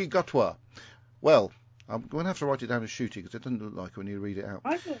Ncuti Gatwa. Well, I'm going to have to write it down as Ncuti, because it doesn't look like it when you read it out.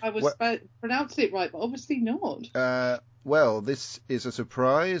 I thought I was pronouncing it right, but obviously not. Well, this is a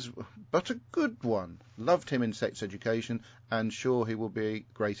surprise, but a good one. Loved him in Sex Education, and sure he will be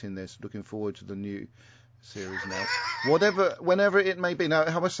great in this. Looking forward to the new series now. Whenever it may be. Now,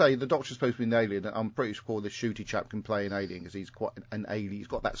 how I say, the Doctor's supposed to be an alien. I'm pretty sure this Ncuti chap can play an alien, because he's quite an alien. He's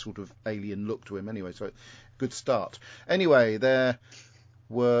got that sort of alien look to him anyway, so good start. Anyway, where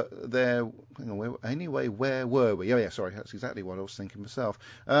were we? Oh yeah, sorry, that's exactly what I was thinking myself.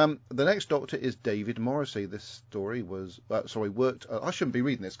 The next Doctor is David Morrissey. This story worked. I shouldn't be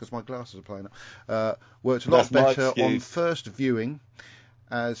reading this because my glasses are playing up. Worked a lot better on first viewing.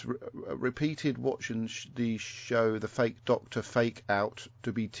 As repeated watching the show, the fake Doctor fake out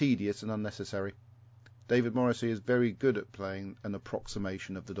to be tedious and unnecessary. David Morrissey is very good at playing an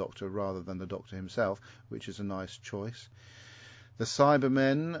approximation of the Doctor rather than the Doctor himself, which is a nice choice. The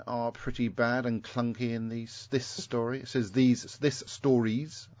Cybermen are pretty bad and clunky in this story. It says this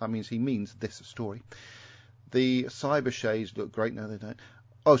stories. That means he means this story. The Cyber Shades look great. No, they don't.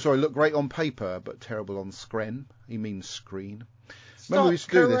 Oh, sorry, look great on paper, but terrible on screen. He means screen. Remember we used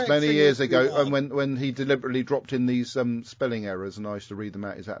to do this many years ago, and when he deliberately dropped in these spelling errors, and I used to read them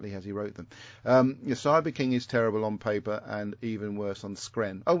out exactly as he wrote them. The Cyber King is terrible on paper and even worse on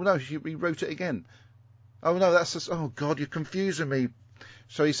screen. Oh no, he wrote it again. Oh no, oh God, you're confusing me.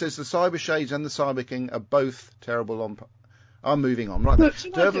 So he says the Cyber Shades and the Cyber King are both terrible on. I'm moving on. Right.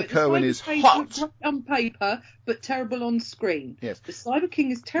 Dervla Cohen is hot on paper, but terrible on screen. Yes. The Cyber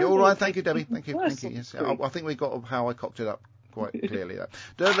King is terrible. You're all right. Thank you, Debbie. Thank you. Yes. I think we got how I cocked it up quite clearly.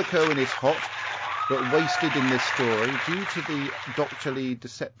 Dervla Cohen is hot. but wasted in this story due to the doctorly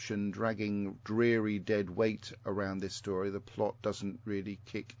deception dragging dreary dead weight around this story. The plot doesn't really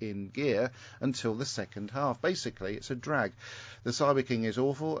kick in gear until the second half. Basically, it's a drag. The Cyber King is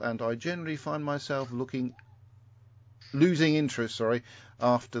awful, and I generally find myself losing interest,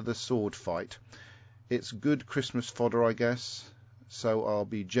 after the sword fight. It's good Christmas fodder, I guess, so I'll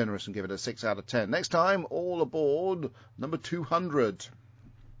be generous and give it a 6 out of 10. Next time, all aboard number 200.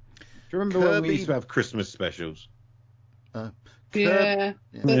 Do you remember when we used to have Christmas specials? Yeah.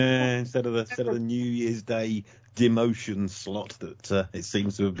 Instead of the New Year's Day demotion slot that it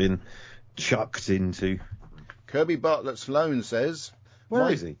seems to have been chucked into. Kirby Bartlett Sloan says, Where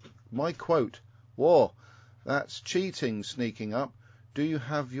is he? My quote, "Whoa, that's cheating sneaking up. Do you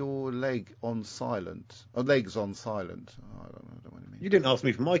have your leg on silent? Or legs on silent?" I don't know what you mean. You didn't ask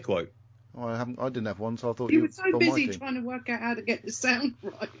me for my quote. Oh, I didn't have one, so I thought you were so busy mighty. trying to work out how to get the sound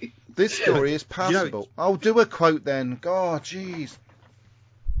right. This story is passable. I'll do a quote then. God, jeez.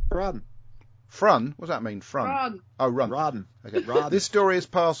 Run. Frun? What does that mean? Frun? Run. Oh, run. Run. Okay. Run. This story is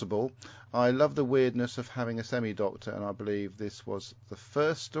passable. I love the weirdness of having a semi-doctor, and I believe this was the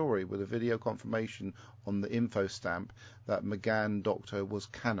first story with a video confirmation on the info stamp that McGann Doctor was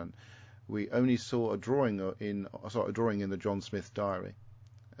canon. We only saw a drawing in the John Smith diary.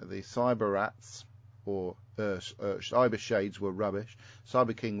 The Cyber Rats, or Cyber Shades, were rubbish.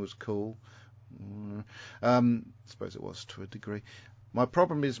 Cyber King was cool. Suppose it was to a degree. My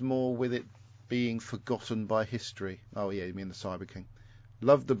problem is more with it being forgotten by history. Oh yeah, you mean the Cyber King.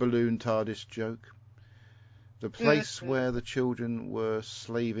 Loved the balloon TARDIS joke. The place where the children were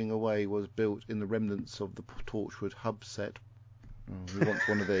slaving away was built in the remnants of the Torchwood hub set. Oh, we want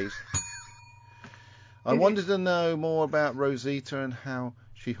one of these. I wanted to know more about Rosita and how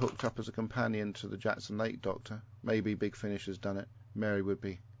she hooked up as a companion to the Jackson Lake Doctor. Maybe Big Finish has done it. Mary would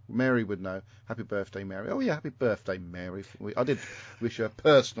know. Happy birthday, Mary. Oh yeah, happy birthday, Mary. I did wish her a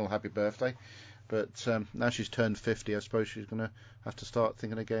personal happy birthday, but now she's turned 50, I suppose she's going to have to start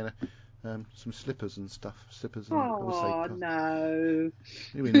thinking again some slippers and stuff. Oh no.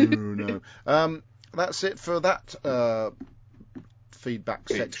 You mean no? That's it for that feedback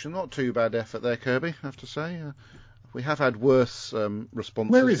section. Not too bad effort there, Kirby, I have to say. We have had worse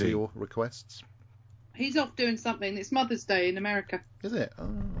responses to your requests. He's off doing something. It's Mother's Day in America. Is it? Oh,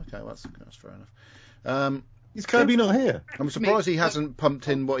 okay. Well, that's fair enough. Is Kirby not here? I'm surprised he hasn't pumped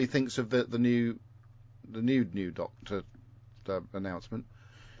in what he thinks of the new Doctor announcement.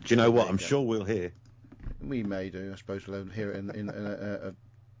 Do you know what? I'm sure we'll hear. We may do. I suppose we'll hear it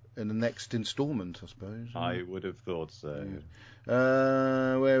in the next instalment, I suppose. I would have thought so.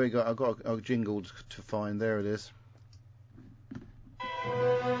 Where we got? I've got a jingle to find. There it is.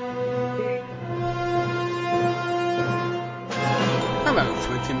 Hello,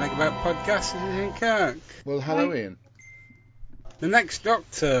 20 Megabyte Podcast. This is Ian Kirk. Well, hello, Ian. The Next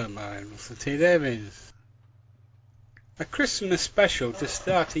Doctor by Russell T Davies. A Christmas special to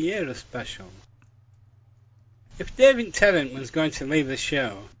start a year special. If David Tennant was going to leave the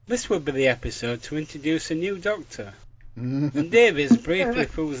show, this would be the episode to introduce a new Doctor. And Davies briefly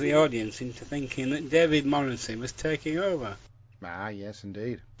fools the audience into thinking that David Morrissey was taking over. Ah, yes,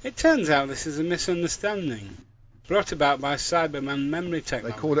 indeed. It turns out this is a misunderstanding, brought about by Cyberman memory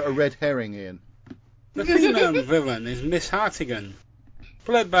technology. They called it a red herring, Ian. The female villain is Miss Hartigan,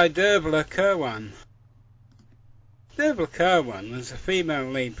 played by Dervla Kirwan. Dervla Kirwan was a female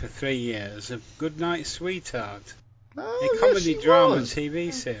lead for 3 years of Goodnight Sweetheart, a comedy drama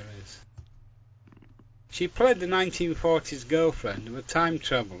TV series. She played the 1940s girlfriend of a time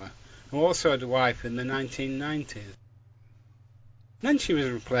traveller who also had a wife in the 1990s. Then she was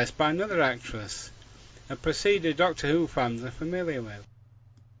replaced by another actress, a procedure Doctor Who fans are familiar with.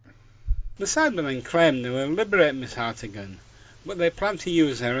 The Cybermen claimed they will liberate Miss Hartigan, but they plan to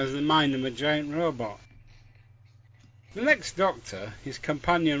use her as the mind of a giant robot. The Next Doctor, his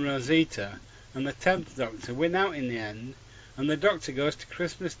companion Rosita, and the 10th Doctor win out in the end, and the Doctor goes to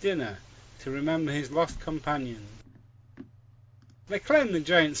Christmas dinner to remember his lost companion. They claim the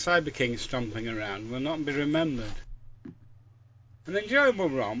giant Cyber King stomping around will not be remembered. An enjoyable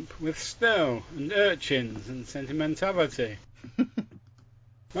romp with snow and urchins and sentimentality.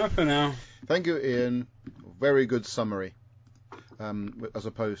 Bye for now. Thank you, Ian. Very good summary. As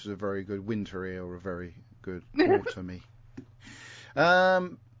opposed to a very good wintry or a very good autumny.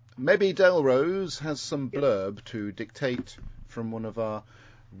 Maybe Delrose has some blurb to dictate from one of our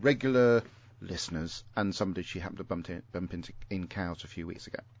regular listeners and somebody she happened to bump into in Cows a few weeks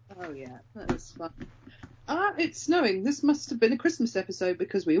ago. Oh yeah, that was fun. It's snowing. This must have been a Christmas episode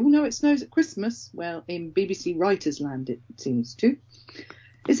because we all know it snows at Christmas. Well, in BBC Writers Land it seems to.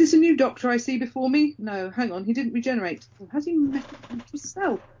 Is this a new doctor I see before me? No, hang on, he didn't regenerate. Well, has he met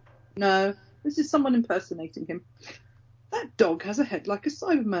himself? No, this is someone impersonating him. That dog has a head like a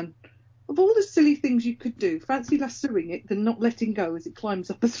Cyberman. Of all the silly things you could do, fancy lassoing it than not letting go as it climbs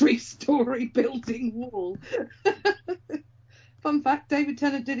up a 3-story building wall. Fun fact, David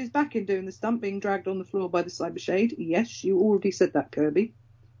Tennant did his back in doing the stunt, being dragged on the floor by the cyber shade. Yes, you already said that, Kirby.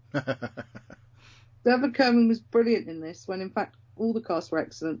 Deborah Kerman was brilliant in this, when in fact all the cast were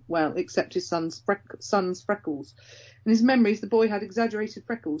excellent, well, except his son's freckles. In his memories, the boy had exaggerated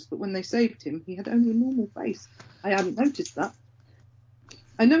freckles, but when they saved him, he had only a normal face. I hadn't noticed that.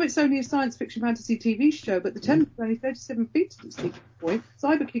 I know it's only a science fiction fantasy TV show, but the Thames was only 37 feet at its deepest point.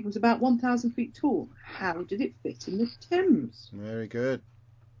 Cyber King was about 1,000 feet tall. How did it fit in the Thames? Very good.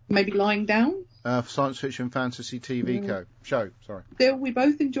 Maybe lying down? Science fiction fantasy TV show. Sorry. Still, we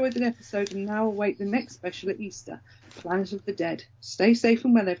both enjoyed the episode and now await the next special at Easter, Planet of the Dead. Stay safe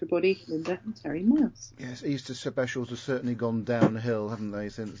and well, everybody. Linda and Terry Miles. Yes, Easter specials have certainly gone downhill, haven't they,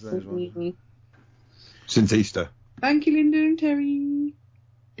 since those ones? Since Easter. Thank you, Linda and Terry.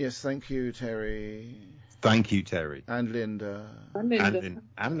 Yes, thank you, Terry. Thank you, Terry. And Linda. And Linda.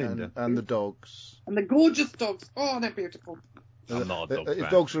 And Linda. And the dogs. And the gorgeous dogs. Oh, they're beautiful. I'm not a dog fan.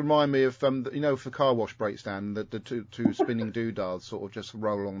 Dogs remind me of, if the car wash breaks down, the two spinning doodads sort of just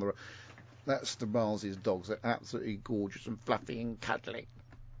roll along the road. That's the Miles's dogs. They're absolutely gorgeous and fluffy and cuddly.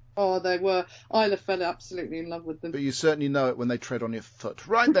 Oh, they were. Isla fell absolutely in love with them. But you certainly know it when they tread on your foot.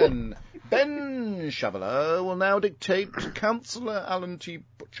 Right then, Ben Shavala will now dictate to Councillor Alan T.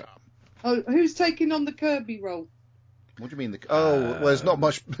 Butcher. Oh, who's taking on the Kirby role? What do you mean? Well, there's not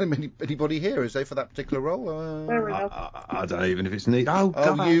much anybody here, is there, for that particular role? Fair enough. I don't even if it's neat.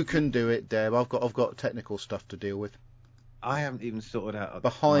 Oh, you can do it, Deb. I've got technical stuff to deal with. I haven't even sorted out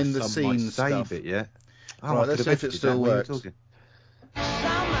behind the scenes stuff yet. Oh, right, let's see if it still works.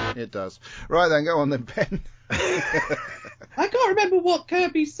 It does. Right then, go on then, Ben. I can't remember what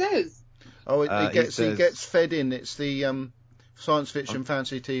Kirby says. Oh, he gets fed in. It's the science fiction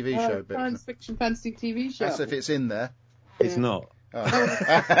fantasy TV show bit. Science fiction fantasy TV show. That's if it's in there. It's not. Oh.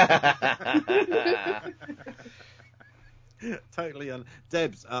 Totally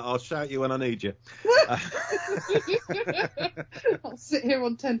Debs, I'll shout you when I need you. I'll sit here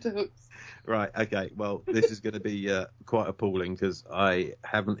on tenterhooks. Right, okay. Well, this is going to be quite appalling because I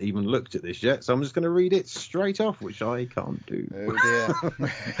haven't even looked at this yet, so I'm just going to read it straight off, which I can't do. Oh,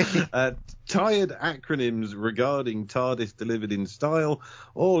 dear. Tired acronyms regarding TARDIS delivered in style.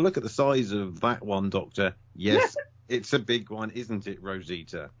 Oh, look at the size of that one, Doctor. Yes, it's a big one, isn't it,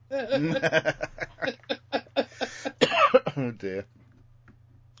 Rosita? Oh, dear.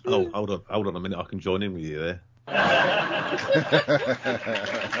 Oh, hold on a minute. I can join in with you there.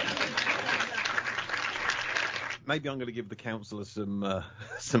 Maybe I'm going to give the counsellor some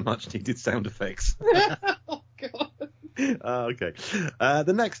much-needed sound effects. Oh, God. Okay.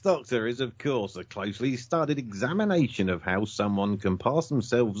 The next Doctor is, of course, a closely studied examination of how someone can pass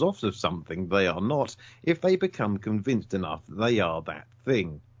themselves off as something they are not if they become convinced enough they are that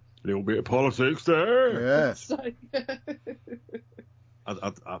thing. A little bit of politics there. Yes. I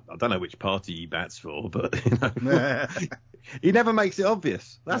don't know which party he bats for, but he never makes it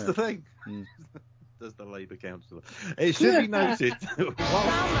obvious. That's the thing. Does the Labour councillor. It should be noted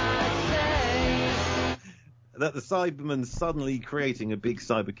that the Cyberman suddenly creating a big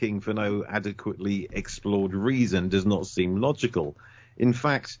Cyber King for no adequately explored reason does not seem logical. In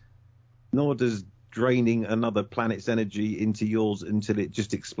fact, nor does draining another planet's energy into yours until it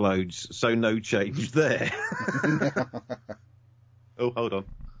just explodes, so no change there. Oh, hold on.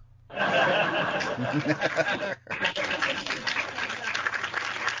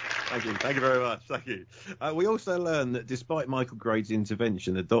 Thank you very much. Thank you. We also learn that despite Michael Grade's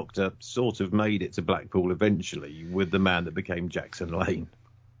intervention, the Doctor sort of made it to Blackpool eventually with the man that became Jackson Lane.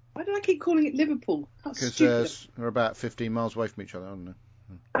 Why do I keep calling it Liverpool? Because we're about 15 miles away from each other, aren't we?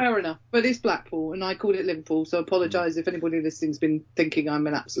 Fair enough, but it's Blackpool, and I called it Liverpool, so I apologise if anybody listening's been thinking I'm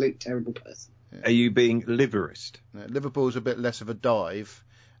an absolute terrible person. Yeah. Are you being liverist? Liverpool's a bit less of a dive.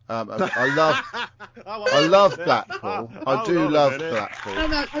 I love Blackpool. I do love Blackpool.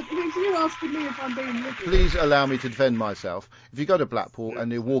 No, you're asking me if I'm being liberal. Please allow me to defend myself. If you go to Blackpool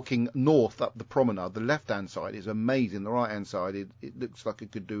and you're walking north up the promenade, the left-hand side is amazing. The right-hand side, it looks like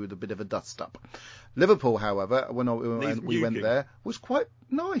it could do with a bit of a dust-up. Liverpool, however, when we went there, was quite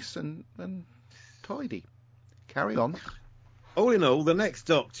nice and tidy. Carry on. All in all, the next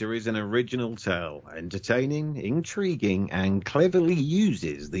Doctor is an original tale, entertaining, intriguing, and cleverly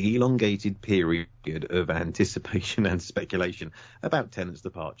uses the elongated period of anticipation and speculation about Tennant's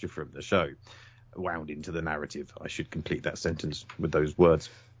departure from the show. wound into the narrative. I should complete that sentence with those words.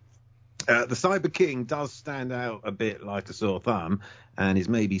 The Cyber King does stand out a bit like a sore thumb and is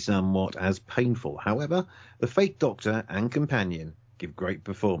maybe somewhat as painful. However, the fake Doctor and companion give great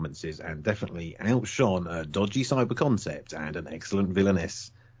performances and definitely outshone a dodgy cyber concept and an excellent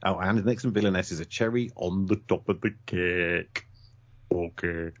villainess. Oh, and an excellent villainess is a cherry on the top of the cake.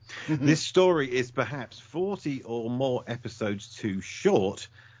 Okay. This story is perhaps 40 or more episodes too short,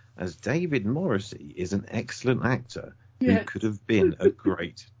 as David Morrissey is an excellent actor who could have been a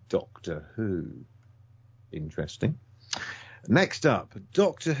great Doctor Who. Interesting. Next up,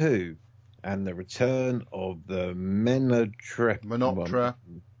 Doctor Who and the return of the Menoptera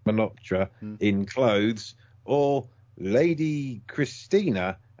in clothes, or Lady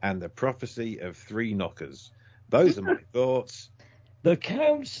Christina and the Prophecy of Three Knockers. Those are my thoughts. The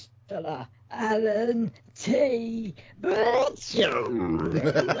Counsellor, Alan T. Oh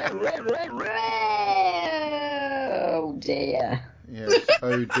dear. Yes,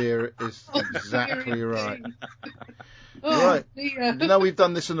 oh dear is exactly right. Right. You know we've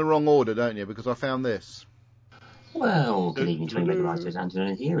done this in the wrong order, don't you? Because I found this. Well, good evening to me, Megabytes.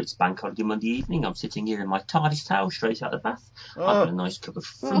 Anthony here. It's Bank Holiday Monday evening. I'm sitting here in my TARDIS towel straight out of the bath. I've got a nice cup of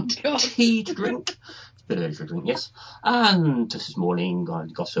fruit tea to drink. It's a bit early for a drink, yes. And just this morning I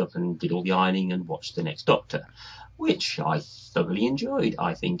got up and did all the ironing and watched The Next Doctor, which I thoroughly enjoyed.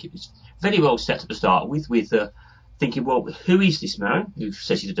 I think it was very well set to start with thinking, well, who is this man who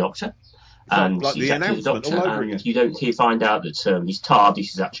says he's a doctor? And like he's actually the Doctor, and you find out that his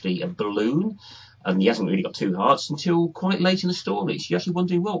TARDIS is actually a balloon, and he hasn't really got two hearts until quite late in the story. So you're actually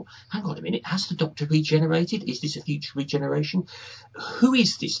wondering, well, hang on a minute, has the Doctor regenerated? Is this a future regeneration? Who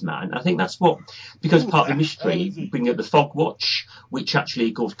is this man? I think that's what, because part of the mystery, bringing up the Fog Watch, which actually,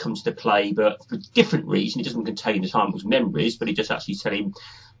 of course, comes to play, but for a different reason. It doesn't contain the Timeless memories, but it just actually tells him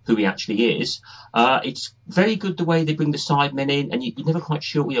who he actually is. It's very good the way they bring the Sidemen in, and you're never quite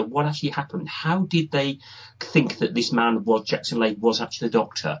sure what actually happened. How did they think that this man Jackson Lake was actually the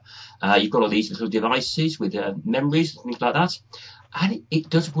Doctor? You've got all these little devices with memories and things like that, and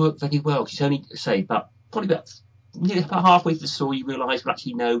it does work very well. It's only probably about halfway through the story you realise, well,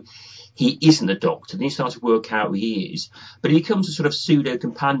 actually no, he isn't the Doctor. Then you start to work out who he is, but he becomes a sort of pseudo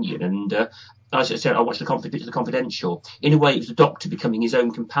companion. And as I said, I watched the Confidential. In a way, it was the Doctor becoming his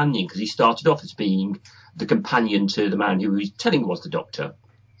own companion, because he started off as being the companion to the man who he was telling was the Doctor,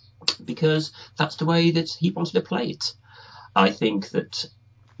 because that's the way that he wanted to play it. I think that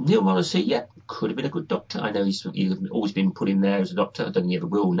Neil Morrissey, could have been a good Doctor. I know he's always been put in there as a Doctor. I don't think he ever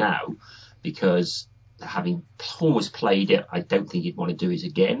will now, because having always played it, I don't think he'd want to do it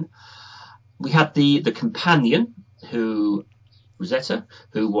again. We had the companion, Rosetta,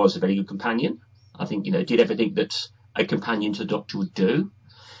 who was a very good companion. I think, did everything that a companion to the Doctor would do.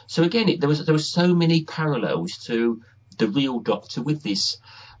 So again, there were so many parallels to the real Doctor with this,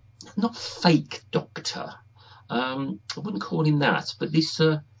 not fake Doctor. I wouldn't call him that, but this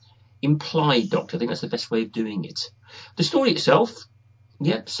implied Doctor. I think that's the best way of doing it. The story itself,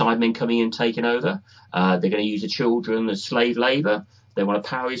 Sidemen coming in and taking over. They're going to use the children as slave labour. They want to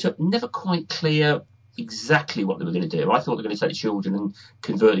power it up. Never quite clear exactly what they were going to do. I thought they were going to take the children and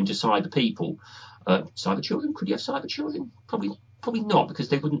convert them to cyber people. Cyber children? Could you have cyber children? Probably not, because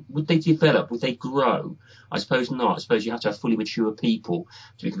they wouldn't. Would they develop? Would they grow? I suppose not. I suppose you have to have fully mature people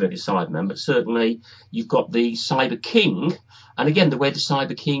to be converted to Cybermen. But certainly you've got the Cyber King, and again the way the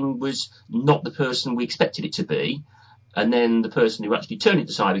Cyber King was not the person we expected it to be. And then the person who actually turned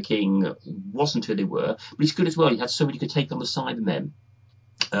into Cyber King wasn't who they were. But it's good as well. You had somebody who could take on the Cybermen.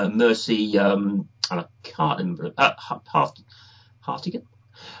 Mercy, and I can't remember, Hartigan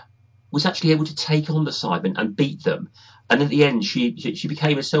was actually able to take on the Cybermen and beat them. And at the end, she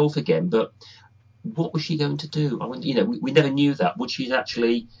became herself again. But what was she going to do? I wonder, we never knew that. Would she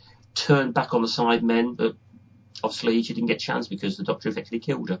actually turn back on the Cybermen? But obviously, she didn't get a chance because the Doctor effectively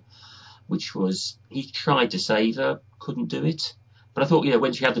killed her. Which was, he tried to save her, couldn't do it. But I thought,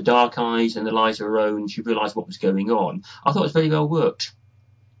 when she had the dark eyes and the light of her own, she realised what was going on. I thought it was very well worked.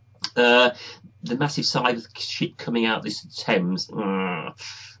 The massive cyber ship coming out this Thames,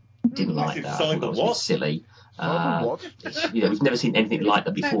 didn't like that. I thought that was a bit silly. We've never seen anything like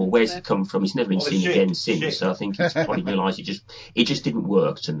that before. Where's it come from? It's never been seen again since. So I think it's probably realised it just didn't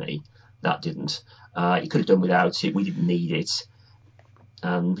work to me. That didn't. It could have done without it. We didn't need it.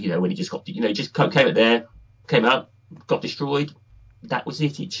 And, when it just got, just came out, got destroyed, that was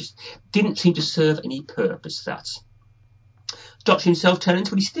it. It just didn't seem to serve any purpose, that. Doctor himself turns,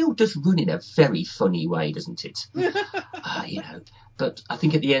 but he still does run in a very funny way, doesn't it? But I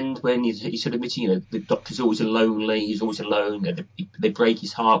think at the end, when he's sort of admitting, the Doctor's always lonely, he's always alone, and they break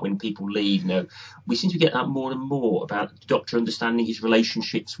his heart when people leave. We seem to get that more and more about the Doctor understanding his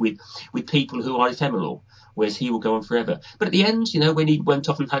relationships with people who are ephemeral, whereas he will go on forever. But at the end, when he went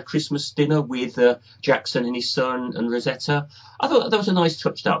off and had Christmas dinner with Jackson and his son and Rosetta, I thought that was a nice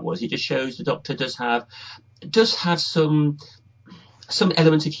touch. That was. It just shows the Doctor does have some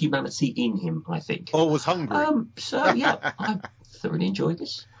element of humanity in him, I think. Always hungry. I thoroughly enjoyed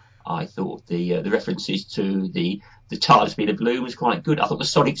this. I thought the references to the TARDIS being a balloon was quite good. I thought the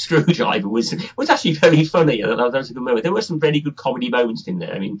sonic screwdriver was actually very funny. That was a good moment. There were some very good comedy moments in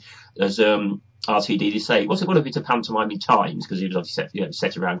there. I mean, as RTD did say, it wasn't one of it a pantomime in times because it was obviously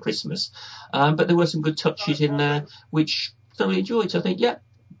set around Christmas. But there were some good touches in there which I thoroughly enjoyed. So I think,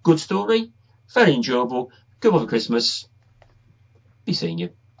 good story, very enjoyable. Good one for Christmas. Be seeing you.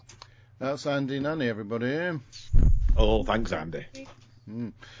 That's Andy Nanny, everybody. Oh, thanks, Andy.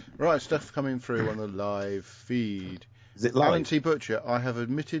 Right, stuff coming through on the live feed. Is it live? Alan T. Butcher, I have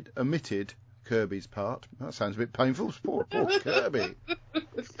omitted Kirby's part. That sounds a bit painful. Poor Kirby.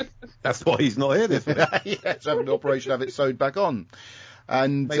 That's why he's not here this week. Yes, having an operation to have it sewed back on.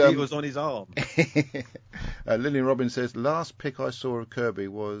 And maybe it was on his arm. Lillian Robbins says, last pic I saw of Kirby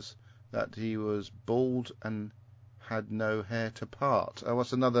was that he was bald and had no hair to part. Oh,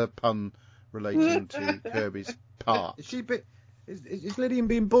 what's another pun relating to Kirby's part? Is Lillian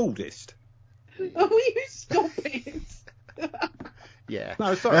being baldest? Oh, you stop it! Yeah.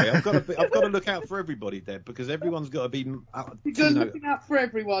 No, sorry, I've got to look out for everybody, Deb, because everyone's got to be. You're looking out for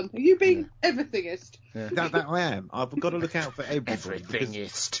everyone. Are you being everythingist? Yeah. That I am. I've got to look out for everybody.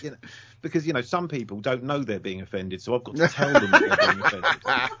 Everythingist. Because some people don't know they're being offended, so I've got to tell them that they're being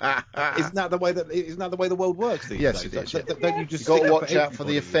offended. Isn't that the way the world works these days? It is. Don't you just got to watch out for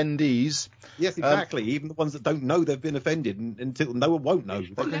the offendees. Yes, exactly. Even the ones that don't know they've been offended until no one won't know.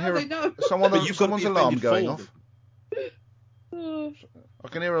 They know. Someone's alarm going off. Oh. I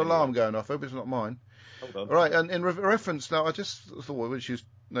can hear an alarm going off. I hope it's not mine. Hold on. All right, and in reference now, I just thought, which is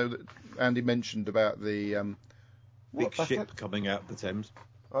that Andy mentioned about the big ship coming out the Thames.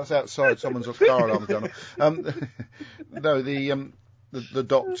 That's outside. Someone's car alarm's going off. No, the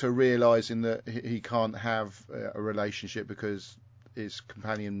Doctor realising that he can't have a relationship because his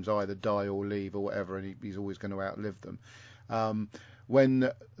companions either die or leave or whatever, and he's always going to outlive them.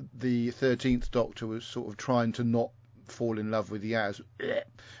 When the 13th Doctor was sort of trying to not fall in love with Yaz,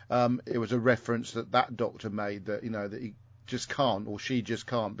 it was a reference that Doctor made that that he just can't, or she just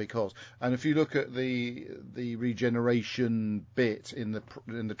can't, because. And if you look at the regeneration bit in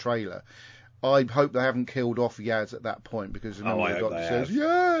the trailer, I hope they haven't killed off Yaz at that point, because the Doctor says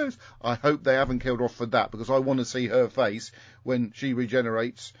yes. I hope they haven't killed off for that, because I want to see her face when she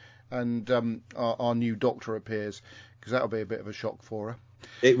regenerates and our new Doctor appears, because that'll be a bit of a shock for her.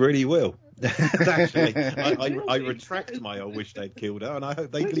 It really will. Actually, I retract my I wish they'd killed her, and I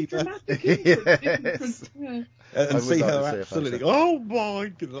hope they leave her. Yes. Yeah. And see her absolutely. Oh my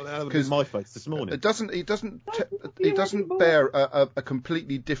God! That was my face this morning. He doesn't bear a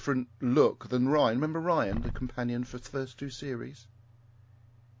completely different look than Ryan. Remember Ryan, the companion for the first two series?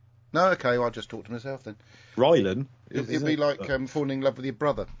 No, okay, well, I'll just talk to myself then. Rylan? It'd be like falling in love with your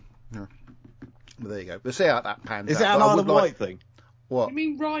brother. Yeah. But there you go. We'll see how that pans out. Is it an Isle of Wight thing? What? You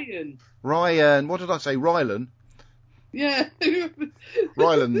mean Ryan? Ryan. What did I say? Rylan? Yeah.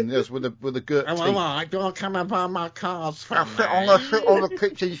 Rylan, yes, with the girt teeth. I don't come and buy my cars from me. I'm going to sit on the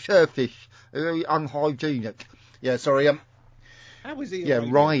kitchen surface. Very unhygienic. Yeah, sorry. How is he? Yeah,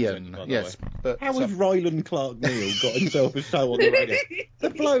 Ryan. Yes. But, how has Rylan Clark Neal got himself a show on the radio? The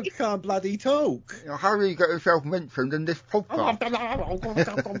bloke can't bloody talk. How do you get yourself mentioned in this podcast?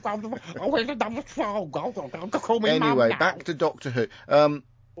 Anyway, back to Doctor Who.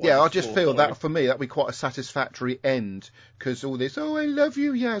 I just feel that for me that'd be quite a satisfactory end, because all this, I love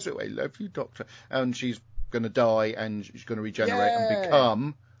you, Yaz, I love you, Doctor, and she's going to die and she's going to regenerate and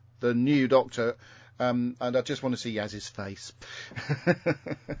become the new Doctor. And I just want to see Yaz's face.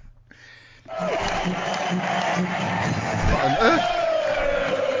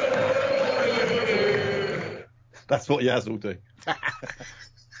 That's what Yaz will do.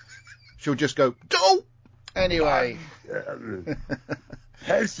 She'll just go, "Go!" Anyway. Do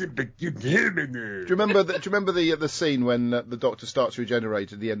you remember the scene when the Doctor starts to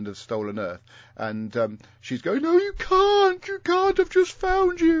regenerate at the end of Stolen Earth, and she's going, "No, you can't, I've just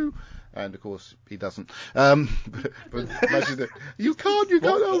found you." And of course he doesn't. But imagine that you can't.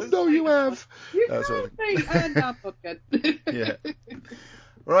 Oh no, you have. You can't be. Yeah.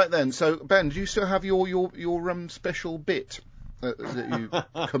 Right then. So Ben, do you still have your special bit that you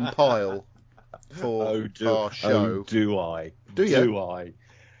compile for our show? Oh, do I? Do you? Do I?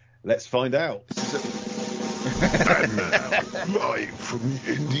 Let's find out. And now, live from the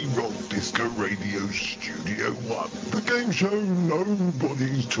Indie Rock Disco Radio Studio 1, the game show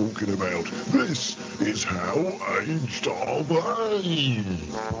nobody's talking about. This is How Aged Are They?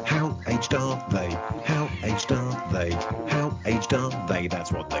 How aged are they? How aged are they? How aged are they?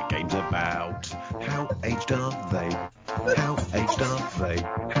 That's what the game's about. How aged are they? How aged are they?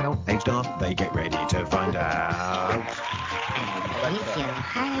 How aged are they? Get ready to find out. Thank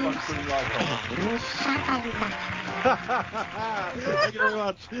you very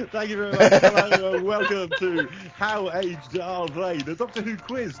much. Thank you very much. Hello and welcome to How Aged Are They? The Doctor Who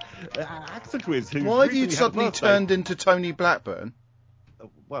quiz, actor quiz. Why have you suddenly turned into Tony Blackburn?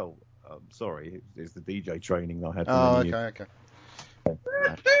 Well, sorry, it's the DJ training I had. Okay.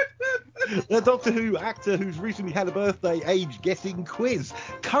 The Doctor Who actor who's recently had a birthday age guessing quiz,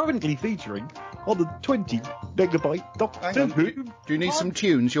 currently featuring on the 20 megabyte Doctor Who. Do you need some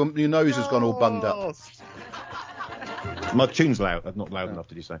tunes? Your nose has gone all bunged up. My tune's loud. Not loud enough,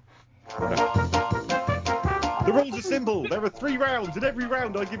 did you say? The rules are simple. There are 3 rounds. In every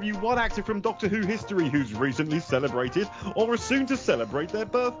round, I give you one actor from Doctor Who history who's recently celebrated or is soon to celebrate their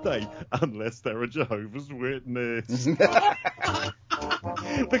birthday, unless they're a Jehovah's Witness.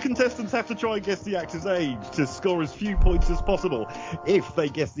 The contestants have to try and guess the actor's age to score as few points as possible. If they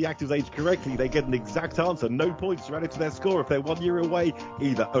guess the actor's age correctly, they get an exact answer. No points are added to their score. If they're 1 year away,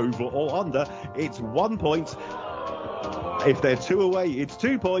 either over or under, it's 1 point. If they're 2 away, it's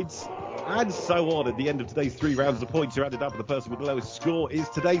 2 points. And so on. At the end of today's 3 rounds, the points are added up, and the person with the lowest score is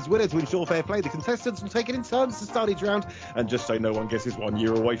today's winner. To ensure fair play, the contestants will take it in turns to start each round, and just so no one guesses 1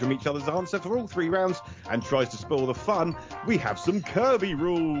 year away from each other's answer for all 3 rounds and tries to spoil the fun, we have some Kirby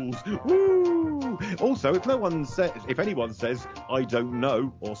rules. Woo! Also, if anyone says I don't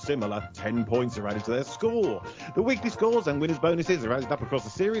know or similar, 10 points are added to their score. The weekly scores and winners' bonuses are added up across the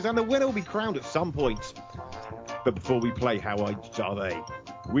series, and the winner will be crowned at some point. But before we play How Aged Are They,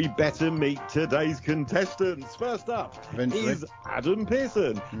 we better meet today's contestants. First up is Adam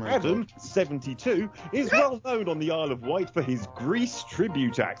Pearson. Adam, 72, is well known on the Isle of Wight for his Grease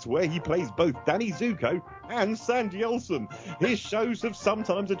tribute act, where he plays both Danny Zuko and Sandy Olsen. His shows have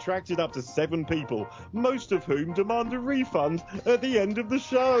sometimes attracted up to 7 people, most of whom demand a refund at the end of the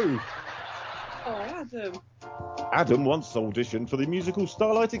show. Oh, Adam. Adam once auditioned for the musical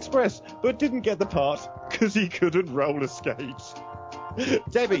Starlight Express, but didn't get the part because he couldn't roller skate.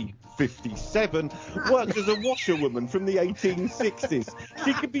 Debbie, 57, worked as a washerwoman from the 1860s.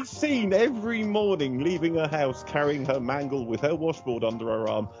 She could be seen every morning leaving her house carrying her mangle with her washboard under her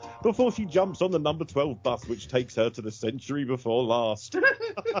arm before she jumps on the number 12 bus, which takes her to the century before last.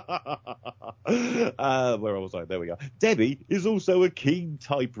 Where was I? There we go. Debbie is also a keen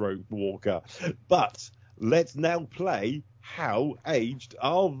tightrope walker. But let's now play How Aged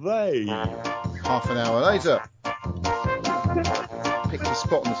Are They? Half an hour later. Picked a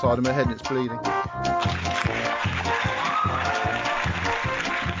spot on the side of my head and it's bleeding.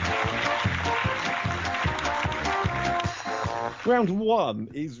 Round 1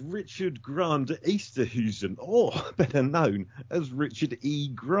 is Richard Grant Easterhusen, or better known as Richard E.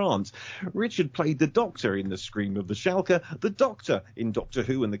 Grant. Richard played the Doctor in The Scream of the Shalka, the Doctor in Doctor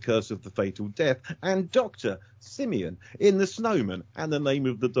Who and the Curse of the Fatal Death, and Dr. Simeon in The Snowman and the Name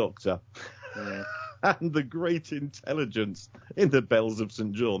of the Doctor. Yeah. And the Great Intelligence in The Bells of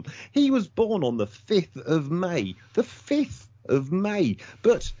St. John. He was born on the 5th of May. The 5th of May.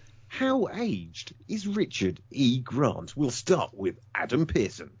 But how aged is Richard E. Grant? We'll start with Adam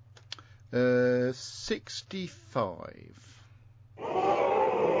Pearson. 65.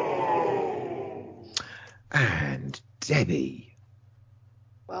 And Debbie.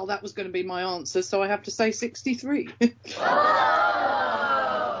 Well, that was going to be my answer, so I have to say 63.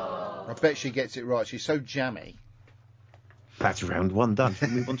 I bet she gets it right. She's so jammy. That's round 1 done. Shall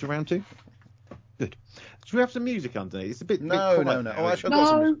we move on to round 2? Good. Should we have some music underneath? It's a bit No. Oh, actually, I've got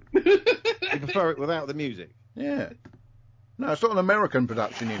some music. You prefer it without the music? Yeah. No, it's not an American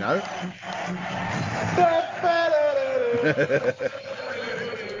production, you know.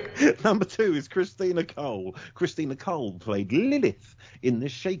 Number 2 is Christina Cole. Christina Cole played Lilith in the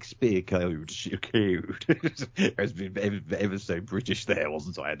Shakespeare Code. It has been ever so British there,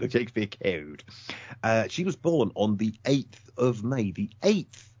 wasn't I? The Shakespeare Code. She was born on the 8th of May. The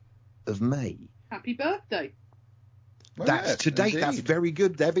 8th of May. Happy birthday. Well, That's yes, today. indeed. That's very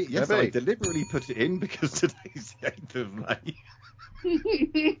good, Debbie. Yes, Debbie. I deliberately put it in because today's the 8th of May.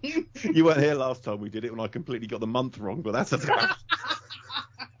 You weren't here last time we did it when I completely got the month wrong, but that's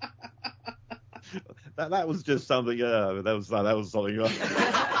That was just something. That was something.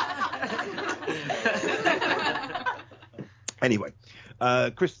 Anyway,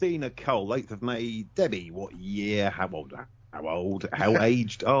 Christina Cole, 8th of May. Debbie, what year? How old? How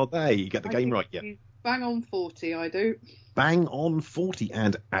aged are they? You get the game right, yeah. Bang on 40, I do. Bang on 40.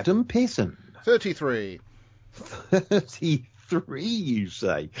 And Adam Pearson? 33. 33, you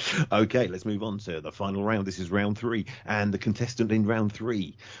say? Okay, let's move on to the final round. This is round 3. And the contestant in round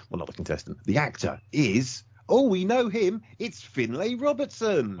 3, well, not the contestant, the actor is, we know him. It's Finlay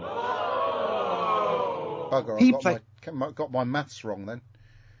Robertson. Bugger, I got my maths wrong then.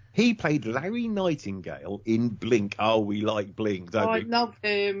 He played Larry Nightingale in Blink. Oh, we like Blink, don't we? I love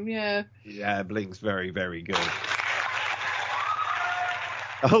him, yeah. Yeah, Blink's very, very good.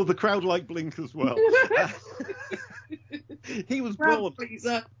 Oh, the crowd like Blink as well. He was born.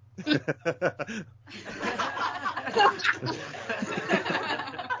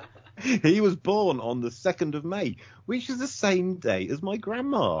 He was born on the 2nd of May, which is the same day as my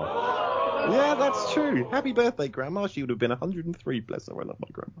grandma. Yeah, that's true. Happy birthday, Grandma. She would have been 103. Bless her. I love my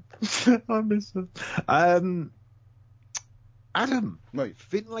grandma. I miss her. Adam. Right.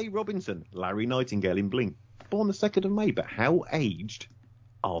 Finlay Robinson, Larry Nightingale in Blink. Born the 2nd of May, but how aged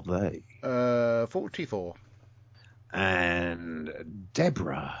are they? 44. And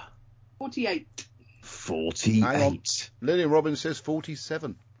Deborah. 48. 48. Hang on. Lillian Robbins says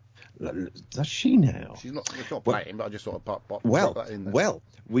 47. Does she now? She's not playing, but I just thought I'd pop that in there. Well,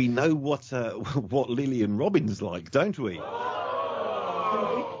 we know what Lillian Robbins like, don't we?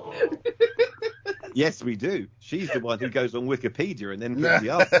 Yes, we do. She's the one who goes on Wikipedia and then puts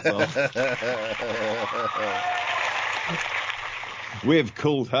the answers on. We've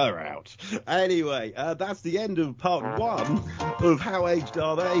called her out. Anyway, that's the end of part 1 of How Aged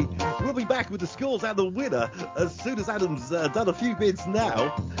Are They? We'll be back with the scores and the winner as soon as Adam's done a few bits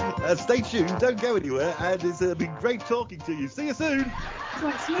now. Stay tuned, don't go anywhere, and it's been great talking to you. See you soon.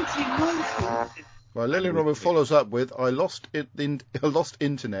 Well, Lillian Robin follows up with, I lost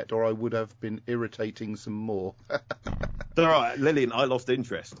internet, or I would have been irritating some more. It's all right, Lillian, I lost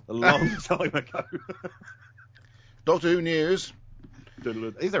interest a long time ago. Doctor Who news.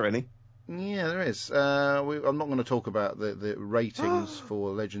 Is there any? Yeah, there is. I'm not going to talk about the ratings for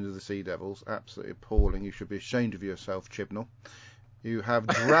Legends of the Sea Devils. Absolutely appalling. You should be ashamed of yourself, Chibnall. You have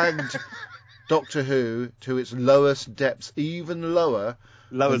dragged Doctor Who to its lowest depths, even lower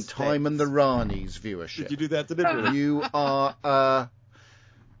than Time and the Rani's viewership. Did you do that deliberately? You are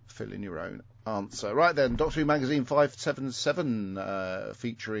fill in your own answer. Right then, Doctor Who Magazine 577,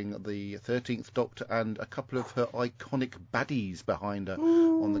 featuring the 13th Doctor and a couple of her iconic baddies behind her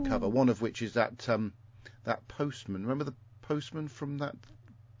on the cover. One of which is that postman. Remember the postman from that?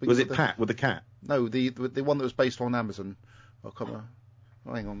 Was it Pat with the cat? No, the one that was based on Amazon.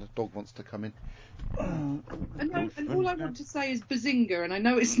 Hang on, the dog wants to come in. And all I want to say is Bazinga, and I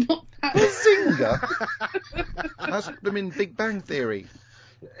know it's not that. Bazinga? That's Big Bang Theory.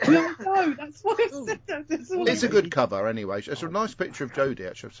 No, that's why I said that. It's a good cover anyway. It's a nice picture of Jodie,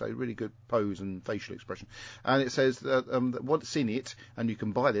 actually, I say. Really good pose and facial expression. And it says what's in it, and you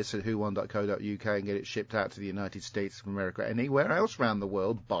can buy this at who1.co.uk and get it shipped out to the United States of America, anywhere else around the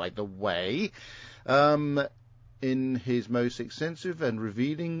world, by the way. In his most extensive and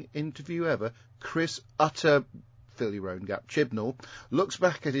revealing interview ever, Chris fill your own gap, Chibnall, looks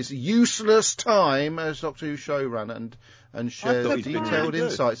back at his useless time as Doctor Who showrunner and shares detailed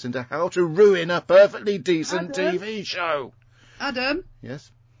insights into how to ruin a perfectly decent TV show. Adam?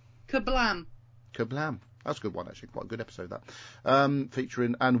 Yes? Kablam. That's a good one, actually. Quite a good episode, that.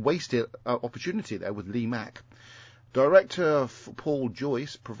 Featuring and wasted opportunity there with Lee Mack. Director Paul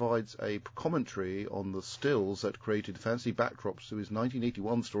Joyce provides a commentary on the stills that created fancy backdrops to his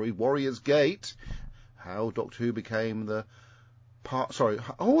 1981 story, Warrior's Gate. How Doctor Who became the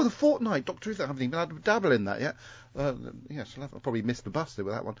Fortnight Doctor Who. I haven't even had a dabble in that yet. Yes, I'll probably missed the bus there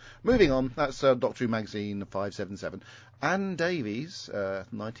with that one. Moving on, that's Doctor Who Magazine 577. Anne Davies,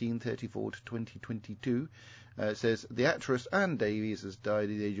 1934 to 2022. It says, the actress Anne Davies has died at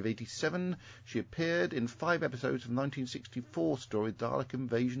the age of 87. She appeared in 5 episodes of 1964 story Dalek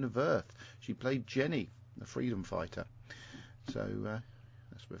Invasion of Earth. She played Jenny, the freedom fighter. So,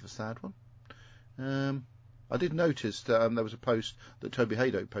 that's a bit of a sad one. I did notice that there was a post that Toby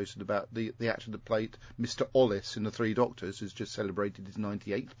Haydock posted about the actor that played Mr. Ollis in The Three Doctors, who's just celebrated his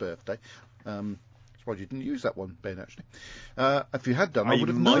 98th birthday. Surprised you didn't use that one, Ben, actually. If you had done, I would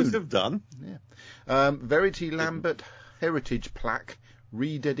have known. Might have done. Yeah. Verity Lambert Heritage Plaque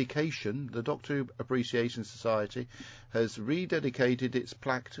rededication. The Doctor Who Appreciation Society has rededicated its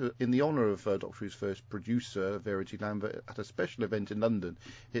plaque in the honour of Doctor Who's first producer, Verity Lambert, at a special event in London.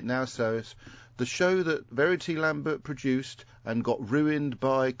 It now says, the show that Verity Lambert produced and got ruined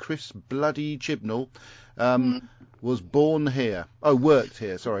by Chris Bloody Chibnall was born here. Oh, worked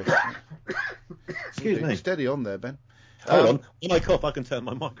here, sorry. Excuse me. Steady on there, Ben. Hold on. When I cough, I can turn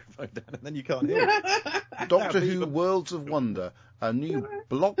my microphone down, and then you can't hear it. Doctor Who Worlds of Wonder, a new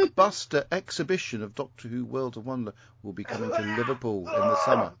blockbuster exhibition of Doctor Who Worlds of Wonder, will be coming to Liverpool in the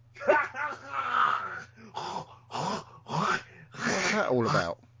summer. What's that all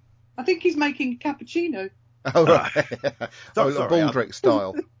about? I think he's making a cappuccino. Oh, right. Baldrick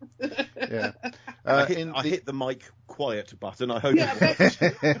style. Yeah. I hit the mic quiet button. I hope. Yeah,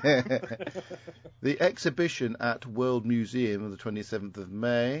 The exhibition at World Museum on the 27th of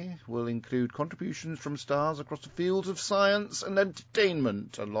May will include contributions from stars across the fields of science and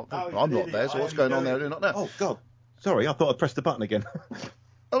entertainment. I'm not there, so what's going on there? You're not there. Oh, God. Sorry, I thought I pressed the button again.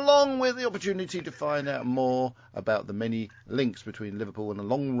 Along with the opportunity to find out more about the many links between Liverpool and a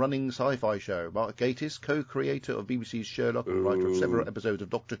long-running sci-fi show. Mark Gatiss, co-creator of BBC's Sherlock and writer of several episodes of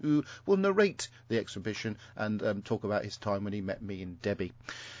Doctor Who, will narrate the exhibition and talk about his time when he met me and Debbie.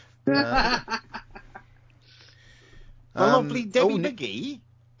 Lovely Debbie McGee.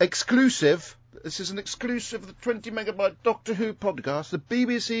 Exclusive. This is an exclusive of the 20 megabyte Doctor Who podcast. The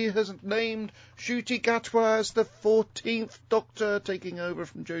BBC has named Ncuti Gatwa as the 14th Doctor, taking over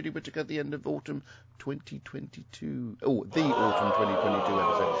from Jodie Whittaker at the end of autumn 2022. Oh, the autumn 2022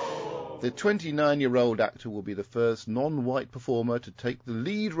 episode. The 29-year-old actor will be the first non-white performer to take the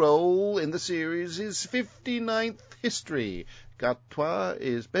lead role in the series' 59th history. Gatwa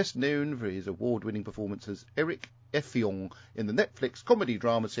is best known for his award-winning performance as Eric Effiong in the Netflix comedy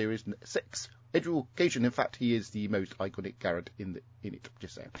drama series Sex Education. In fact, he is the most iconic character in it.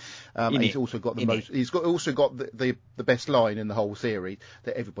 Just saying. He's also got the most. He's also got the best line in the whole series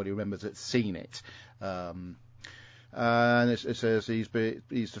that everybody remembers that's seen it. And it says he's the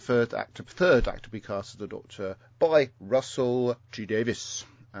third actor to be cast as the Doctor by Russell T Davies,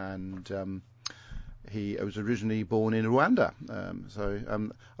 and he was originally born in Rwanda.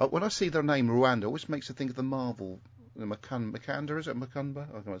 When I see the name Rwanda, it always makes me think of the Marvel. Makanda, is it Makamba?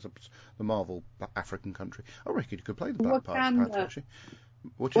 It's the Marvel African country. I reckon you could play the black part, actually.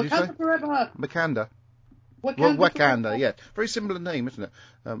 What did you say? Forever. Makanda. Wakanda, yeah. Very similar name, isn't it?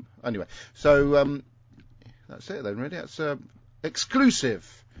 Anyway, so that's it then, really. That's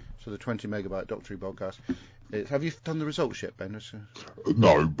exclusive to the 20 megabyte Doctor Who podcast. Have you done the results yet, Ben?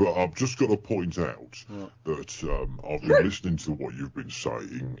 No, but I've just got to point out that I've been listening to what you've been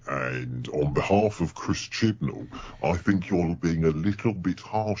saying, and on behalf of Chris Chibnall, I think you're being a little bit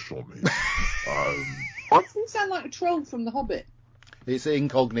harsh on him. Doesn't he sound like a troll from The Hobbit? It's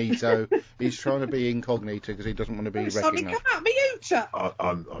incognito. He's trying to be incognito because he doesn't want to be recognised.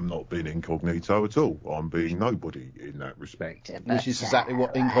 I'm not being incognito at all. I'm being nobody in that respect. Which is exactly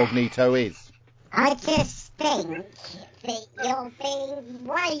what incognito is. I just think that you're being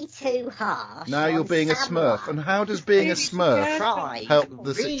way too harsh. Now you're being a Smurf. And how does being a Smurf help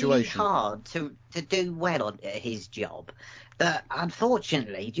the situation? Really hard to do well on his job. But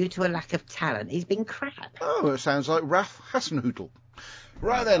unfortunately, due to a lack of talent, he's been crap. Oh, it sounds like Ralph Hasenhüttl.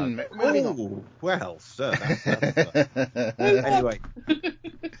 Right then, moving on. Well, sir. Anyway,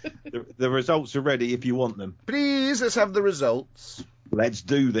 the results are ready if you want them. Please, let's have the results. Let's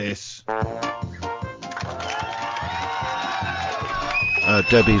do this.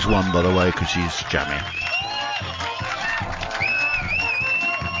 Debbie's won, by the way, because she's jammy.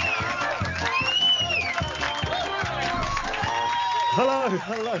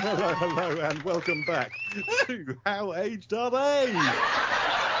 Hello, and welcome back to How Aged Are They?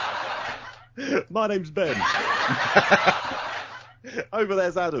 My name's Ben. Over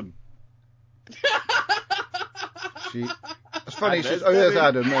there's Adam. It's funny. There's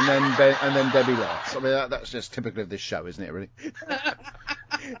Adam, and then Ben, and then Debbie laughs. I mean, that's just typical of this show, isn't it? Really.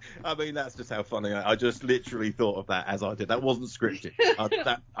 I mean, that's just how funny. I just literally thought of that as I did. That wasn't scripted.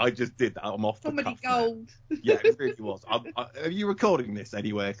 I just did that. I'm off the Comedy cuff. gold. Yeah, it really was. Are you recording this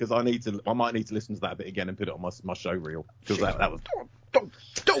anywhere? Because I might need to listen to that bit again and put it on my show reel. Because that was.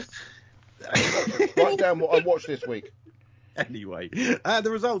 Don't. Write down what I watched this week. Anyway, the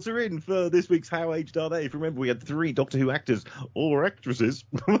results are in for this week's How Aged Are They? If you remember, we had 3 Doctor Who actors or actresses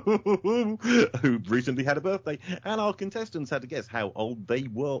who recently had a birthday, and our contestants had to guess how old they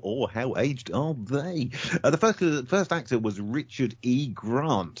were or how aged are they. The first actor was Richard E.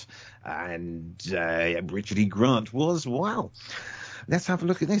 Grant, and Richard E. Grant was, well, let's have a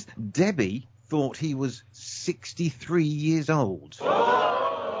look at this. Debbie thought he was 63 years old.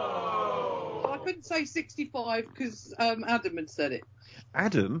 I couldn't say 65 because Adam had said it.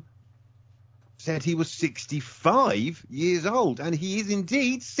 Adam said he was 65 years old, and he is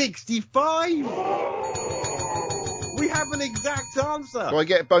indeed 65. We have an exact answer. Do I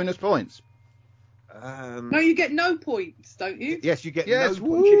get bonus points? No, you get no points, don't you? Yes, you get no points.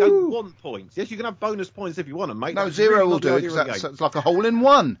 Woo. You don't want points. Yes, you can have bonus points if you want them, mate. No, That's 0 really will not the do it, idea because of the game. it's like a hole in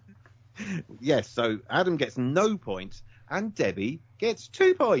one. Yes, so Adam gets no points, and Debbie gets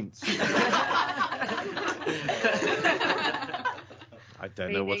 2 points. I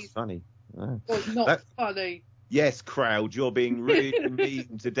don't know what's funny. What's not funny? Yes, crowd, you're being really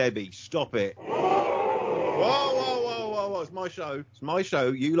mean to Debbie. Stop it. Whoa. It's my show. It's my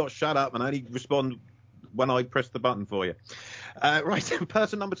show. You lot shut up and only respond when I press the button for you. Right,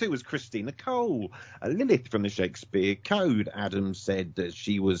 person number 2 was Christina Cole. Lilith from the Shakespeare Code. Adam said that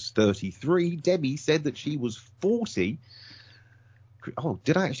she was 33. Debbie said that she was 40. Oh,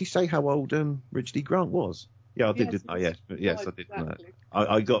 did I actually say how old Richard E. Grant was? Yeah, I did, didn't I? Yes, I did. Exactly.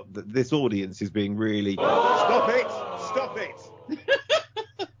 I got this audience is being really. Stop it! Stop it!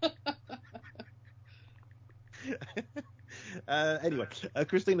 Anyway,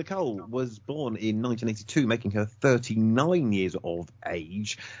 Christina Cole was born in 1982, making her 39 years of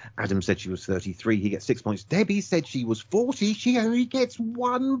age. Adam said she was 33. He gets 6 points. Debbie said she was 40. She only gets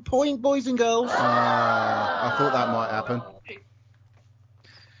 1 point, boys and girls. I thought that might happen.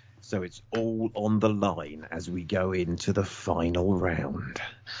 So it's all on the line as we go into the final round.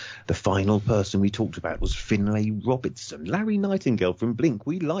 The final person we talked about was Finlay Robertson, Larry Nightingale from Blink.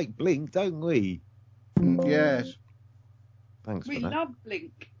 We like Blink, don't we? Yes. Thanks We for that. love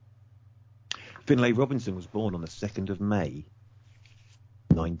Blink. Finlay Robinson was born on the 2nd of May,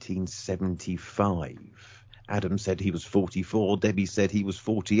 1975. Adam said he was 44. Debbie said he was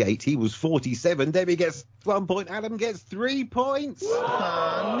 48. He was 47. Debbie gets 1 point. Adam gets 3 points.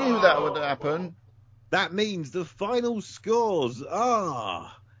 I knew that would happen. That means the final scores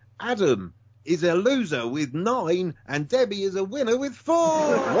are Adam is a loser with 9 and Debbie is a winner with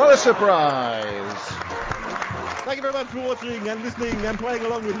 4. What a surprise. Thank you very much for watching and listening and playing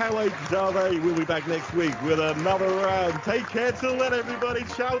along with How Aged Are They? We'll be back next week with another round. Take care till then, everybody.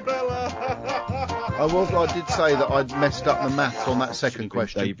 Ciao, Bella. I did say that I'd messed up the maths on that second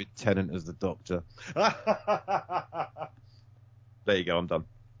question. David Tennant as the Doctor. There you go, I'm done.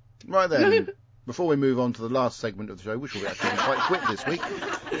 Right then, before we move on to the last segment of the show, which will be actually quite quick this week,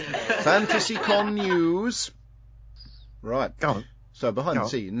 FantasyCon news. Right. Go on. So behind the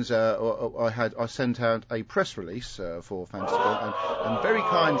scenes, I sent out a press release for FantasyCon, and very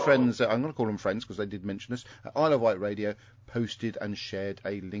kind friends, I'm going to call them friends because they did mention us, at Isle of Wight Radio posted and shared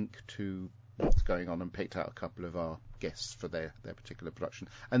a link to what's going on and picked out a couple of our guests for their particular production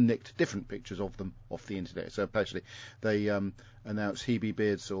and nicked different pictures of them off the internet. So basically, they announced Hebe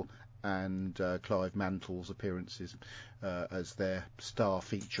Beardsall and Clive Mantle's appearances as their star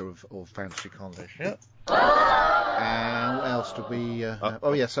feature of FantasyCon this year. What else did we...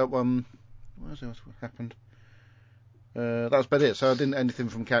 what else happened? That was about it. So I didn't anything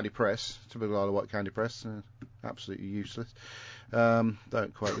from County Press, typical Isle of Wight County Press, absolutely useless.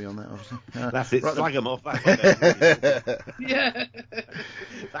 Don't quote me on that, obviously. That's it, right, slag them off. Yeah.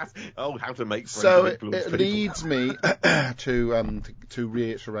 That's, how to make friends. So and influence it people. leads me to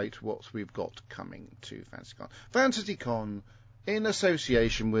reiterate what we've got coming to FantasyCon. FantasyCon in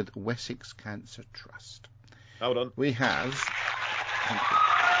association with Wessex Cancer Trust. Hold on. We have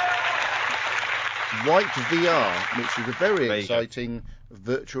White VR, which is a very exciting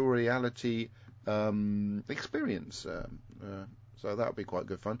virtual reality experience. So that'll be quite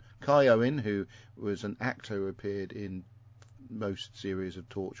good fun. Kai Owen, who was an actor who appeared in most series of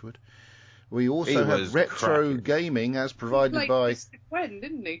Torchwood. We also have retro gaming as provided by Mr. Gwen,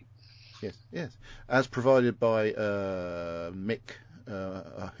 didn't he? Yes. As provided by Mick,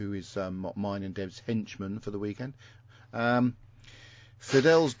 who is mine and Deb's henchman for the weekend.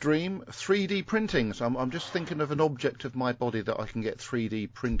 Fidel's Dream, 3D printing. So I'm just thinking of an object of my body that I can get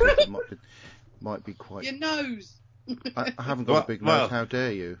 3D printed. That might be quite... Your nose. I haven't got a big nose. How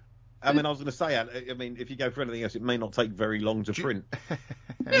dare you? I mean, I was going to say, if you go for anything else, it may not take very long to print.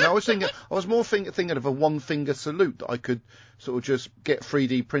 And I was more thinking of a one-finger salute that I could sort of just get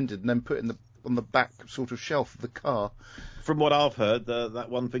 3D printed and then put on the back sort of shelf of the car. From what I've heard, that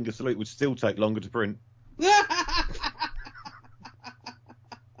one-finger salute would still take longer to print.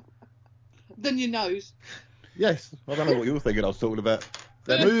 Than your nose. Yes, I don't know what you were thinking I was talking about.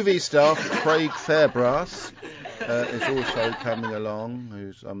 The movie star Craig Fairbrass is also coming along.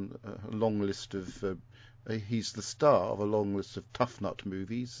 Who's a long list of. He's the star of a long list of Tough Nut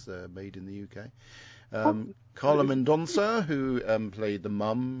movies made in the UK. Carla Mendonça, who played the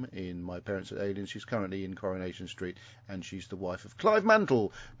mum in My Parents Are Aliens, she's currently in Coronation Street, and she's the wife of Clive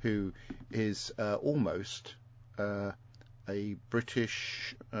Mantle, who is almost a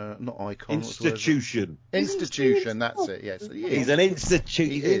British, not icon. Institution. Institution, that's it, yes. He's an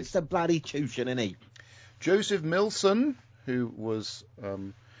institution. He's a bloody tuition, isn't he? Joseph Milson, who was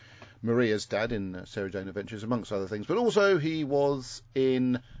Maria's dad in Sarah Jane Adventures, amongst other things, but also he was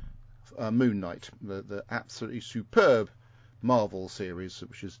in Moon Knight, the absolutely superb Marvel series,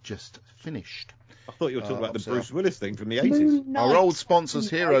 which has just finished. I thought you were talking about the Bruce Willis thing from the 80s. Our old sponsors,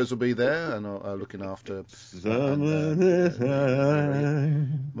 Heroes, will be there and are looking after minifigure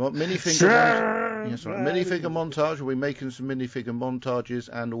montage. We'll be making some minifigure montages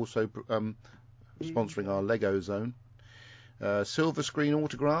and also sponsoring our Lego Zone. Silver screen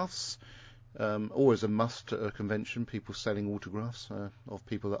autographs. Always a must at a convention, people selling autographs of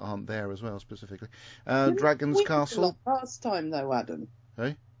people that aren't there as well, specifically. Dragon's Castle. Last time, though, Adam.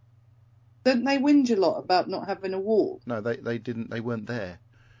 Hey? Don't they whinge a lot about not having a wall? No, they didn't. They weren't there.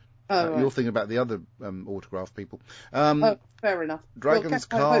 Right. You're thinking about the other autograph people. Fair enough. Dragon's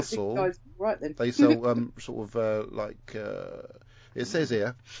Castle. Guys, right then. They sell it says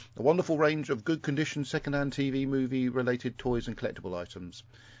here, a wonderful range of good condition second-hand TV movie related toys and collectible items.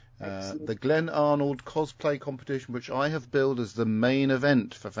 The Glenn Arnold cosplay competition, which I have billed as the main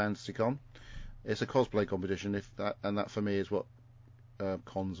event for FantasyCon. It's a cosplay competition, that for me is what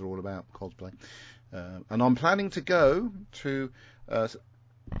cons are all about, cosplay. And I'm planning to go to what's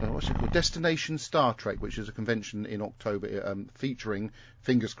it called? Destination Star Trek, which is a convention in October featuring,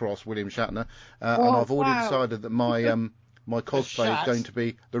 fingers crossed, William Shatner. And I've already decided that my my cosplay is going to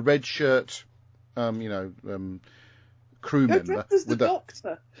be the red shirt, crew member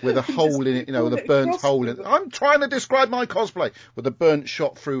with a hole in it, with a burnt hole in it. I'm trying to describe my cosplay with a burnt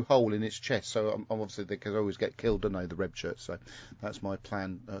shot through hole in its chest. So I'm obviously they can always get killed, don't they? The red shirt. So that's my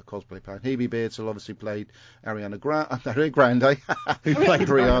plan, cosplay plan. Hebe Beards will obviously played Ariana Grande, who played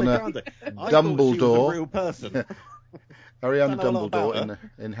Ariana Dumbledore. She was a real person. Ariana Dumbledore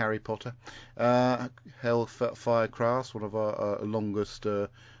in Harry Potter. Hellfire Crafts, one of our longest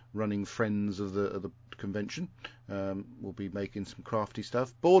running friends of the convention. We'll be making some crafty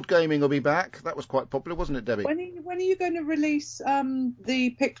stuff. Board gaming will be back. That was quite popular, wasn't it, Debbie? When are you going to release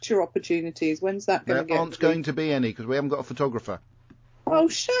the picture opportunities? When's that going to get? There aren't going to be any because we haven't got a photographer. Oh,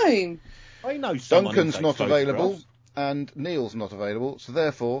 shame. I know someone. Duncan's not available and Neil's not available, so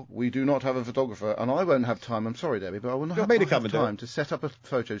therefore we do not have a photographer, and I won't have time. I'm sorry, Debbie, but I will not have time to set up a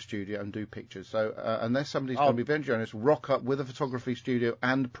photo studio and do pictures. So unless somebody's going to be very generous, rock up with a photography studio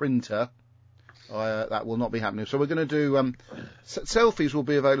and printer. That will not be happening. So we're going to do selfies will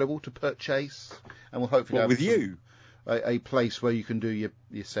be available to purchase, and we'll hopefully have with you a place where you can do your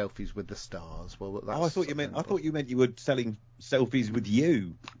selfies with the stars. Well, that's I thought you meant you were selling selfies with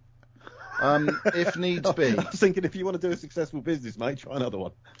you. If needs be. I was thinking if you want to do a successful business, mate, try another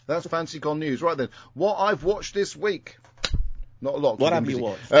one. That's FantasyCon news. Right then, what I've watched this week. Not a lot. What have you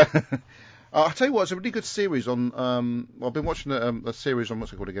watched? I'll tell you what, it's a really good series on. I've been watching a series on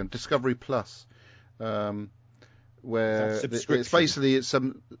what's it called again? Discovery Plus, where it's basically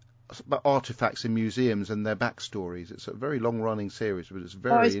about artifacts in museums and their backstories. It's a very long-running series, but it's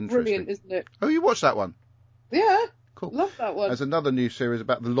very interesting. Brilliant, isn't it? Oh, you watched that one? Yeah. Cool. Love that one. There's another new series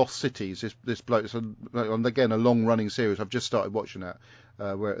about the lost cities. This bloke, it's again a long-running series. I've just started watching that,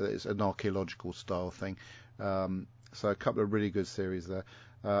 where it's an archaeological style thing. So a couple of really good series there.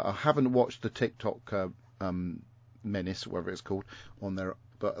 I haven't watched the TikTok Menace, whatever it's called, on there,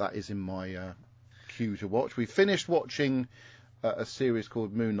 but that is in my queue to watch. We finished watching a series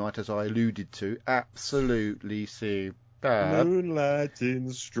called Moon Knight, as I alluded to. Absolutely superb.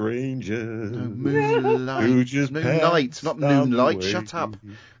 Moonlighting stranger. No, Moonlight. Who just Moonlight, not Moonlight. Shut up.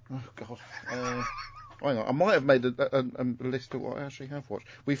 Oh, God. Hang on. I might have made a list of what I actually have watched.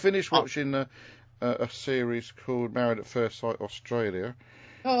 We finished watching a series called Married at First Sight Australia.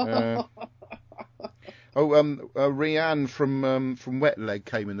 Rianne from Wet Leg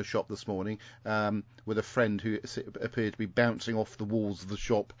came in the shop this morning with a friend who appeared to be bouncing off the walls of the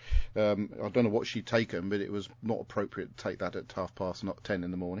shop. I don't know what she'd taken, but it was not appropriate to take that at 10:30 in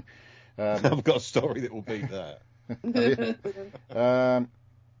the morning. I've got a story that will beat that.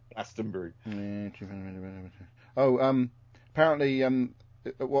 Glastonbury. Apparently,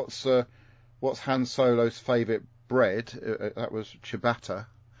 what's Han Solo's favourite bread? That was ciabatta.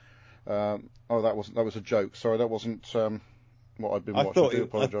 That was a joke. Sorry, that wasn't what I'd been watching.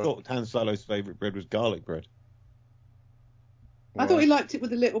 I thought Han Solo's favourite bread was garlic bread. I thought he liked it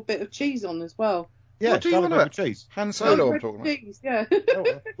with a little bit of cheese on as well. Yeah, what do you want with cheese. Han Solo, I'm talking about. Cheese, yeah.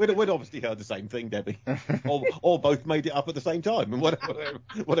 We'd obviously heard the same thing, Debbie, or both made it up at the same time, and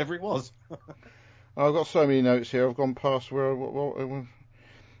whatever it was. I've got so many notes here. I've gone past where.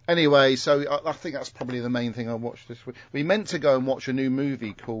 Anyway, so I think that's probably the main thing I watched this week. We meant to go and watch a new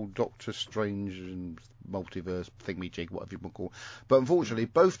movie called Doctor Strange and Multiverse Thingy-jig, whatever you want to call it. But unfortunately,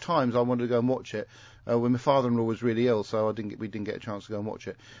 both times I wanted to go and watch it when my father-in-law was really ill, so we didn't get a chance to go and watch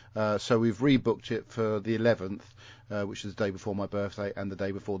it. So we've rebooked it for the 11th, which is the day before my birthday and the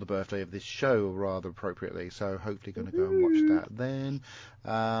day before the birthday of this show, rather appropriately. So hopefully going to go and watch that then.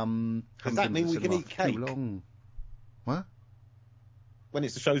 Does that mean we can eat cake? Long. What? When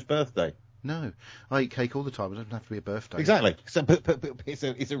it's the show's birthday? No, I eat cake all the time. It doesn't have to be a birthday. Exactly. So, but it's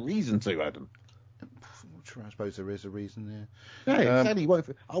a reason to, Adam. Sure, I suppose there is a reason. Yeah. Yeah,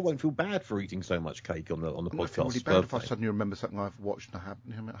 exactly. I won't feel bad for eating so much cake on the podcast. I feel really bad if I suddenly remember something I've watched and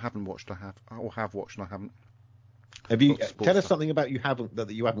I haven't watched. I have watched and I haven't. Have you? Tell us something about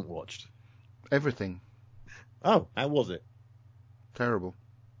that you haven't watched. Everything. Oh, how was it? Terrible.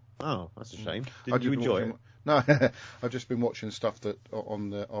 Oh, that's a shame. Did you enjoy it? No, I've just been watching stuff that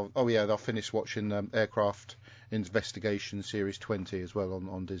I finished watching Aircraft Investigation Series 20 as well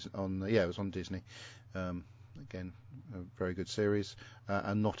on Disney. It was on Disney. Again, a very good series,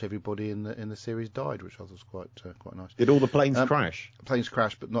 and not everybody in the series died, which I thought was quite nice. Did all the planes crash? Planes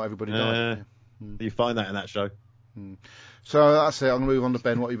crashed, but not everybody died. You find that in that show. So that's it. I'm going to move on to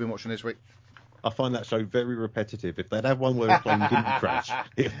Ben. What have you been watching this week? I find that show very repetitive. If they'd have one where a plane didn't crash,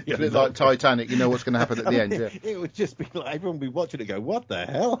 it's a bit like Titanic. You know what's going to happen at the end. Yeah. It would just be like everyone would be watching it, go, "What the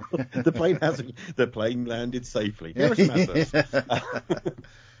hell? The plane landed safely." There are some adverts.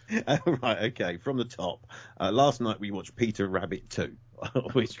 Right, okay. From the top. Last night we watched Peter Rabbit 2,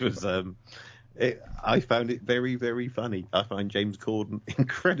 which was. I found it very, very funny. I find James Corden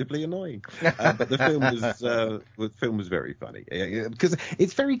incredibly annoying, but the film was very funny because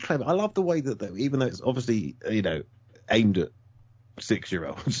it's very clever. I love the way that even though it's obviously aimed at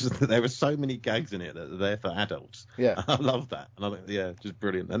 6-year-olds, there are so many gags in it that are there for adults. Yeah, I love that, and I think just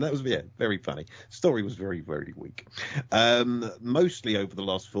brilliant. And that was very funny. Story was very, very weak. Mostly over the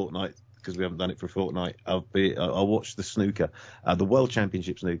last fortnight, because we haven't done it for a fortnight, I watched the snooker, the World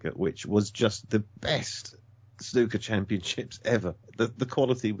Championship snooker, which was just the best snooker championships ever. The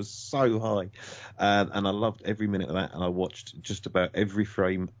quality was so high, and I loved every minute of that. And I watched just about every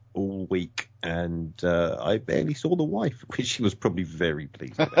frame all week, and I barely saw the wife, which she was probably very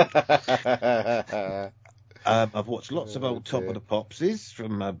pleased about. I've watched lots of old Top of the Popses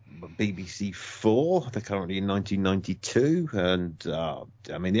from BBC 4. They're currently in 1992. And,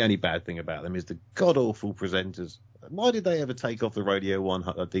 the only bad thing about them is the god-awful presenters. Why did they ever take off the Radio 1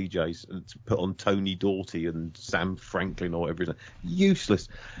 DJs to put on Tony Doughty and Sam Franklin or whatever? Useless.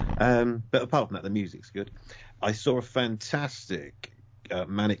 But apart from that, the music's good. I saw a fantastic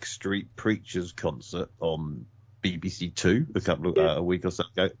Manic Street Preachers concert on BBC 2 a week or so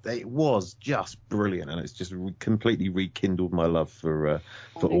ago. It was just brilliant, and it's just completely rekindled my love for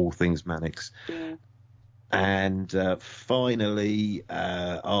all things Manics. Yeah. And finally,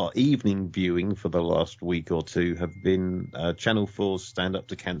 our evening viewing for the last week or two have been Channel 4's Stand Up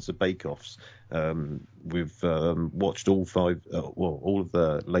to Cancer Bake-Offs. We've watched all 5, all of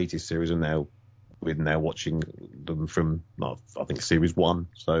the latest series, and we're now watching them from, I think, series 1.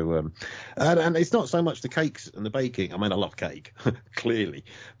 So, and it's not so much the cakes and the baking. I mean, I love cake, clearly,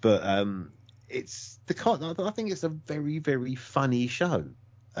 but it's I think it's a very, very funny show.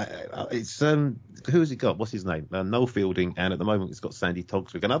 It's who has it got? What's his name? Noel Fielding, and at the moment it's got Sandy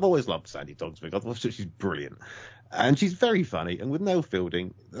Togsvig, and I've always loved Sandy Togsvig. I thought she's brilliant, and she's very funny. And with Noel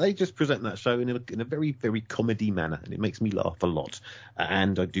Fielding, they just present that show in a very, very comedy manner, and it makes me laugh a lot.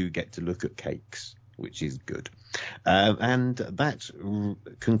 And I do get to look at cakes, which is good. And that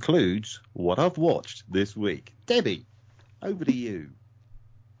concludes what I've watched this week. Debbie, over to you.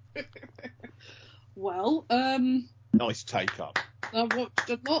 Well, nice take up. I've watched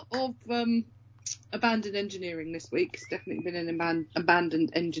a lot of abandoned engineering this week. It's definitely been an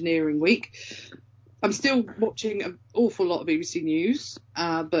abandoned engineering week. I'm still watching an awful lot of BBC News,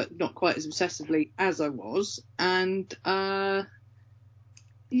 but not quite as obsessively as I was. And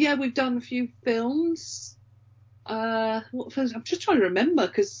we've done a few films. What films? I'm just trying to remember,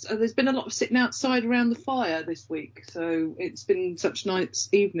 because there's been a lot of sitting outside around the fire this week. So it's been such nice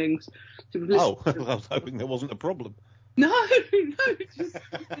evenings. I was hoping there wasn't a problem. No,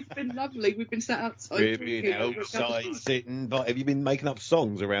 it's been lovely. We've been sat outside. We've been outside sitting. But have you been making up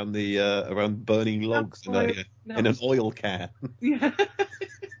songs around the around burning logs in an oil can? Yeah.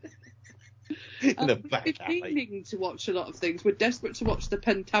 in the back We've alley. been meaning to watch a lot of things. We're desperate to watch The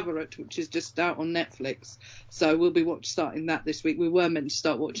Pentaveret, which is just out on Netflix. So we'll be starting that this week. We were meant to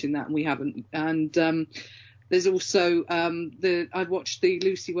start watching that and we haven't. And there's also I've watched the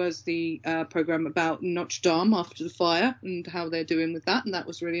Lucy Worsley programme about Notre Dame after the fire and how they're doing with that, and that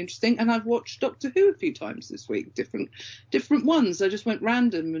was really interesting. And I've watched Doctor Who a few times this week, different ones. I just went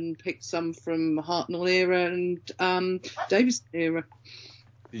random and picked some from Hartnell era and Davison era.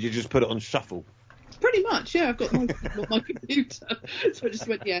 Did you just put it on shuffle? Pretty much, yeah. I've got my computer, so I just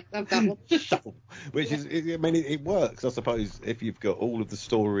went, yeah, have that one. Shuffle, which is, I mean, it works, I suppose, if you've got all of the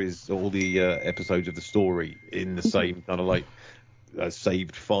stories, all the episodes of the story in the same kind of like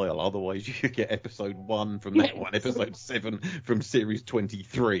saved file. Otherwise, you could get episode 1 from that one, episode 7 from series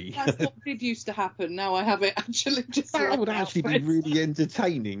 23. That's what did used to happen. Now I have it actually just. That would actually be really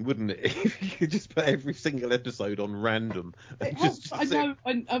entertaining, wouldn't it? If you could just put every single episode on random. I know,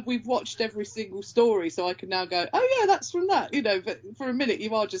 and we've watched every single story, so I can now go, oh yeah, that's from that, But for a minute,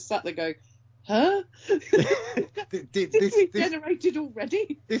 you are just sat there going, huh? Did we generated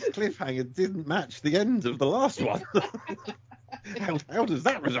already? This cliffhanger didn't match the end of the last one. How does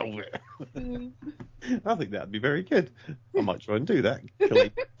that resolve it? I think that'd be very good. I might try and do that.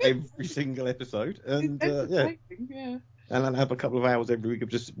 Collect every single episode, and yeah. And then have a couple of hours every week of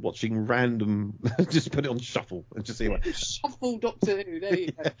just watching random, just put it on shuffle and just see what. Shuffle Doctor Who, there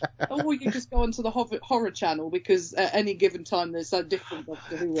you go. Or you just go onto the horror channel because at any given time there's a different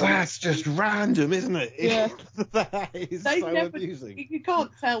Doctor Who. That's just random, isn't it? Yeah. That is so amusing. You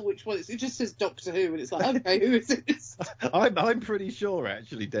can't tell which one it just says Doctor Who and it's like, okay, who is it? I'm pretty sure,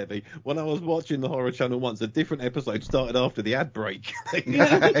 actually, Debbie, when I was watching the horror channel once, a different episode started after the ad break.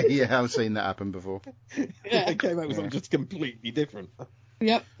 Yeah, I've seen that happen before. Yeah. They came out with something just completely different.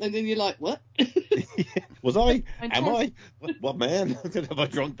 Yep, and then you're like, what? Was I? Am I? What, man? Have I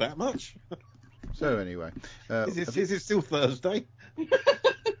drunk that much? So anyway, is it still Thursday?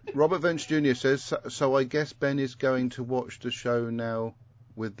 Robert Vance Jr. says, so I guess Ben is going to watch the show now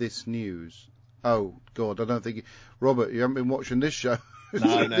with this news. Oh God, I don't think Robert, you haven't been watching this show.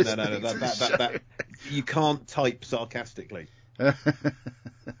 No. That you can't type sarcastically.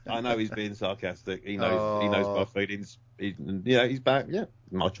 I know he's being sarcastic. He knows my feelings. He's back. Yeah,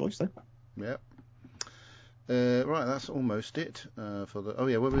 my choice then. Yeah. Right, that's almost it for the. Oh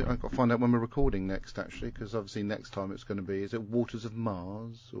yeah, I've got to find out when we're recording next, actually, because obviously next time it's going to be. Is it Waters of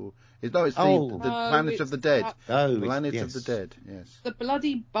Mars or? It's the Planet of the Dead. Planet of the Dead. Yes. The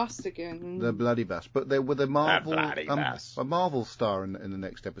bloody bus again. The bloody bus, but there with a Marvel bus. a Marvel star in the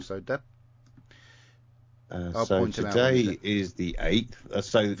next episode, Deb. So today is the 8th.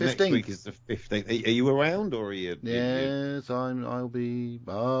 So 15th. Next week is the 15th. Are you around or are you? Yes, I'll be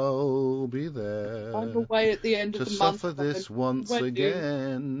there. I'm away at the end of the month. To suffer this once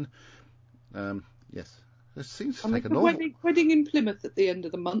again. Yes. It seems to take an awful... wedding in Plymouth at the end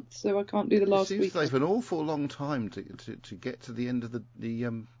of the month, so I can't do the last week. It seems to take an awful long time to get to the end of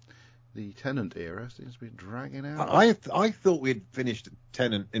the Tennant era. Seems to be dragging out. I thought we'd finished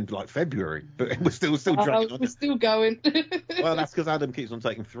Tennant in like February, but we're still dragging on. We're still going. Well, that's because Adam keeps on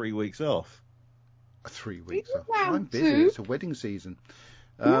taking 3 weeks off. 3 weeks off. I'm busy. It's a wedding season.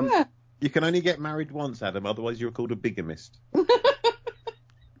 Yeah. You can only get married once, Adam. Otherwise, you're called a bigamist.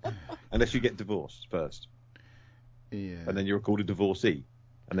 Unless you get divorced first. Yeah. And then you're called a divorcee,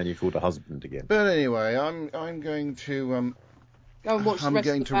 and then you're called a husband again. But anyway, I'm going to. I'm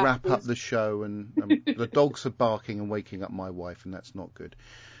going to wrap up the show, and the dogs are barking and waking up my wife, and that's not good.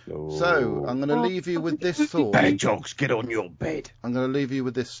 Oh. So I'm going to leave you with this thought. Hey, dogs, get on your bed. I'm going to leave you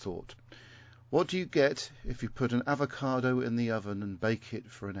with this thought. What do you get if you put an avocado in the oven and bake it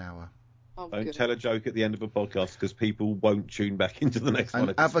for an hour? Don't tell a joke at the end of a podcast because people won't tune back into the next one.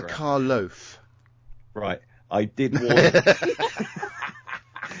 An avocado loaf. Right. I did warn.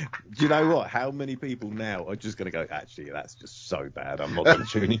 Do you know what? How many people now are just going to go, actually, that's just so bad. I'm not going to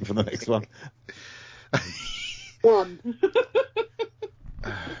tune in for the next one. One.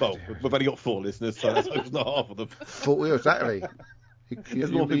 Well, we've only got 4 listeners, so that's not half of them. 4, exactly.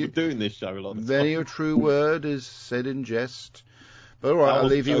 There's more people doing this show a lot of the Many a true word is said in jest. But all right, I'll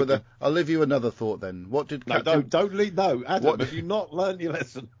leave you another thought then. What did Captain... don't leave. No, Adam, have you not learned your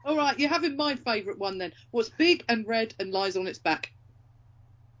lesson? All right, you're having my favourite one then. What's big and red and lies on its back?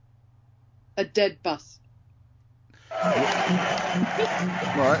 A dead bus. Right.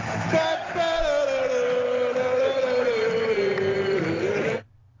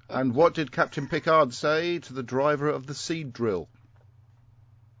 And what did Captain Picard say to the driver of the seed drill?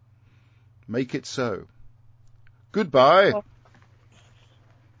 Make it so. Goodbye.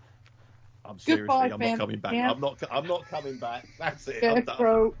 I'm seriously, Goodbye, I'm not coming back. Yeah. I'm not coming back. That's it. Yeah, I'm done.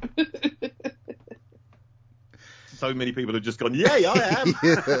 bro. so many people have just gone, yay, I am.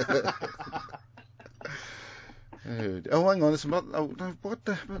 Oh, hang on. It's about, what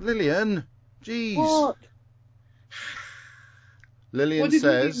the... Lillian. Jeez. What? Lillian what did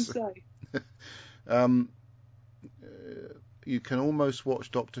says... Lillian say? You can almost watch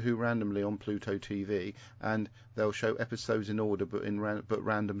Doctor Who randomly on Pluto TV, and they'll show episodes in order, but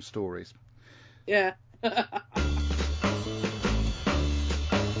random stories. Yeah.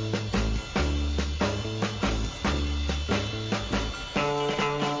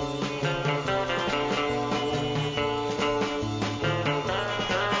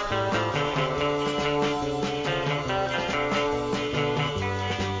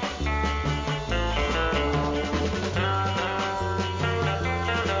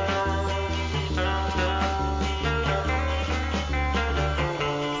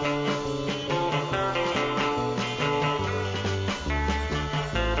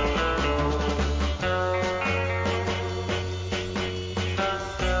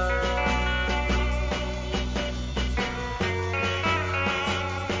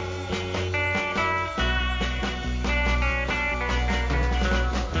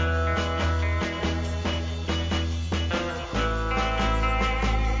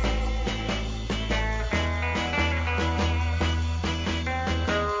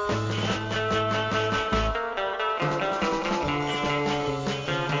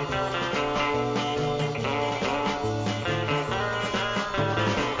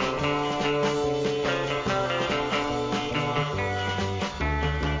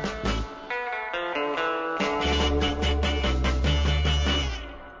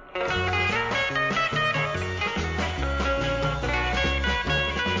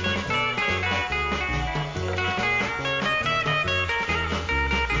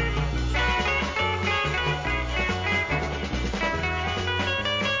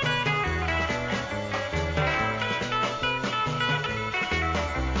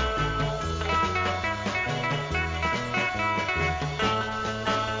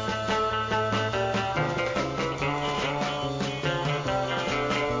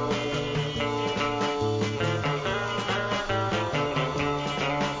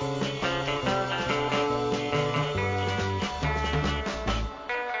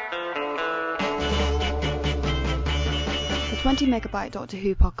 The 20 Megabyte Doctor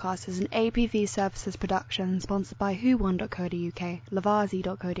Who podcast is an APV Services production sponsored by whowon.co.uk,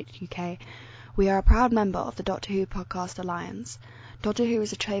 lavazi.co.uk. We are a proud member of the Doctor Who Podcast Alliance. Doctor Who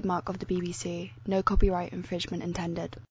is a trademark of the BBC. No copyright infringement intended.